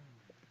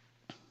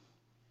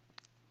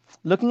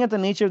 Looking at the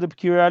nature of the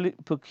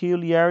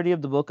peculiarity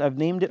of the book, I've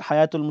named it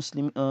Hayatul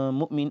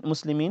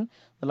Muslimin,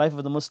 the life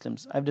of the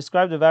Muslims. I've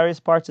described the various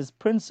parts as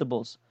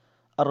principles.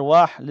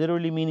 Arwah,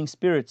 literally meaning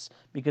spirits,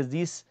 because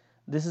this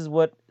is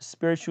what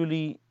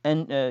spiritually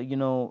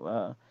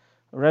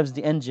revs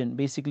the engine.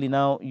 Basically,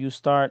 now you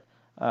start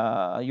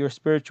your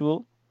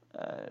spiritual.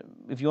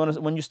 If you want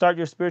to, when you start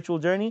your spiritual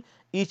journey,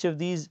 each of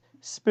these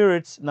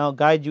spirits now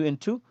guide you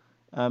into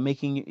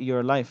making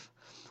your life,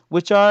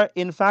 which are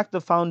in fact the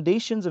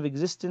foundations of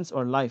existence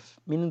or life.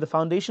 Meaning the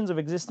foundations of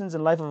existence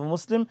and life of a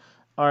Muslim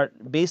are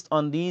based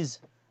on these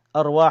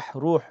arwah,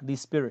 ruh,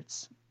 these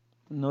spirits.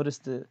 Notice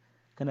the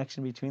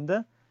connection between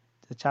the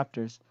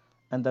chapters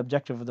and the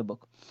objective of the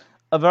book.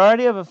 A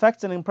variety of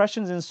effects and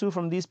impressions ensue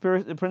from these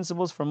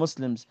principles for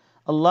Muslims.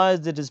 Allah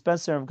is the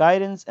dispenser of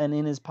guidance, and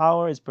in His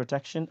power is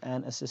protection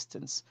and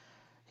assistance.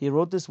 He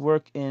wrote this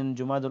work in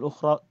Jumad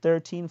al-Ukhra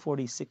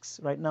 1346.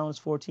 Right now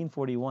it's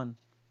 1441.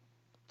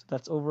 So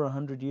that's over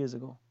 100 years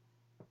ago.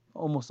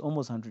 Almost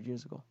 100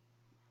 years ago.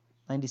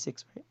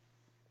 96, right?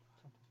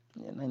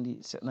 Yeah,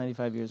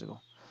 95 years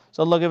ago.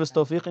 So Allah give us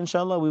tawfiq,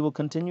 inshallah. We will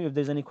continue. If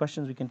there's any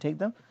questions, we can take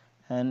them.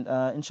 And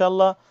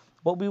inshallah,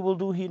 what we will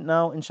do here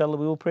now, inshallah,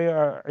 we will pray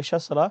our Isha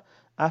Salah.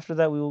 After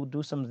that, we will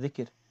do some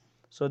dhikr.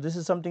 So this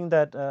is something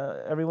that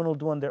everyone will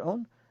do on their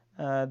own.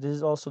 This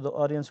is also the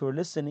audience who are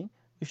listening.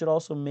 You should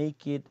also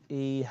make it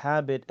a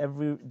habit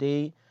every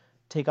day.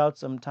 Take out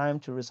some time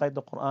to recite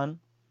the Quran.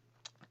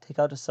 Take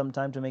out some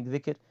time to make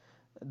dhikr.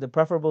 The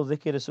preferable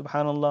dhikr is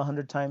Subhanallah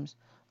 100 times,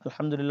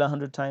 Alhamdulillah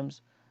 100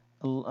 times,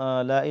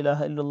 La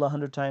ilaha illallah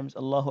 100 times,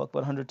 Allahu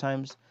Akbar 100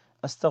 times,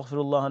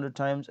 Astaghfirullah 100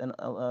 times, and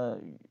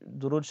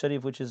Durood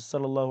Sharif, which is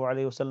Sallallahu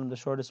Alaihi Wasallam, the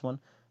shortest one,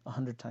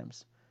 100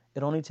 times.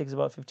 It only takes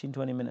about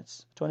 15-20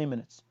 minutes, 20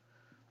 minutes.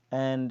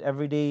 And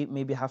every day,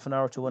 maybe half an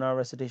hour to 1 hour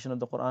recitation of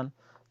the Quran.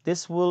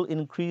 This will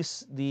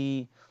increase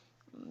the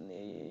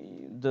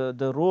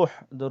ruh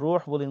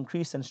will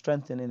increase and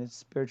strengthen in its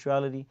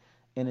spirituality,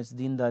 in its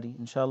deendari,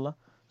 inshallah.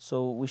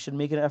 So we should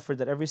make an effort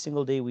that every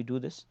single day we do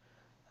this.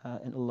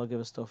 And Allah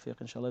give us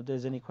tawfiq, inshallah. If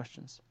there's any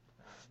questions.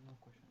 No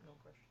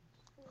questions.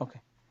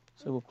 Okay.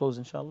 So we'll close,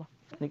 inshallah.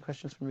 Any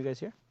questions from you guys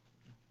here?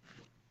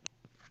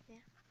 Yeah.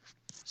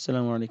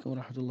 Assalamu alaikum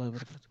wa rahmatullahi wa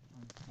barakatuh.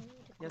 I need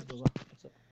a Yes, question. Bilal. What's up?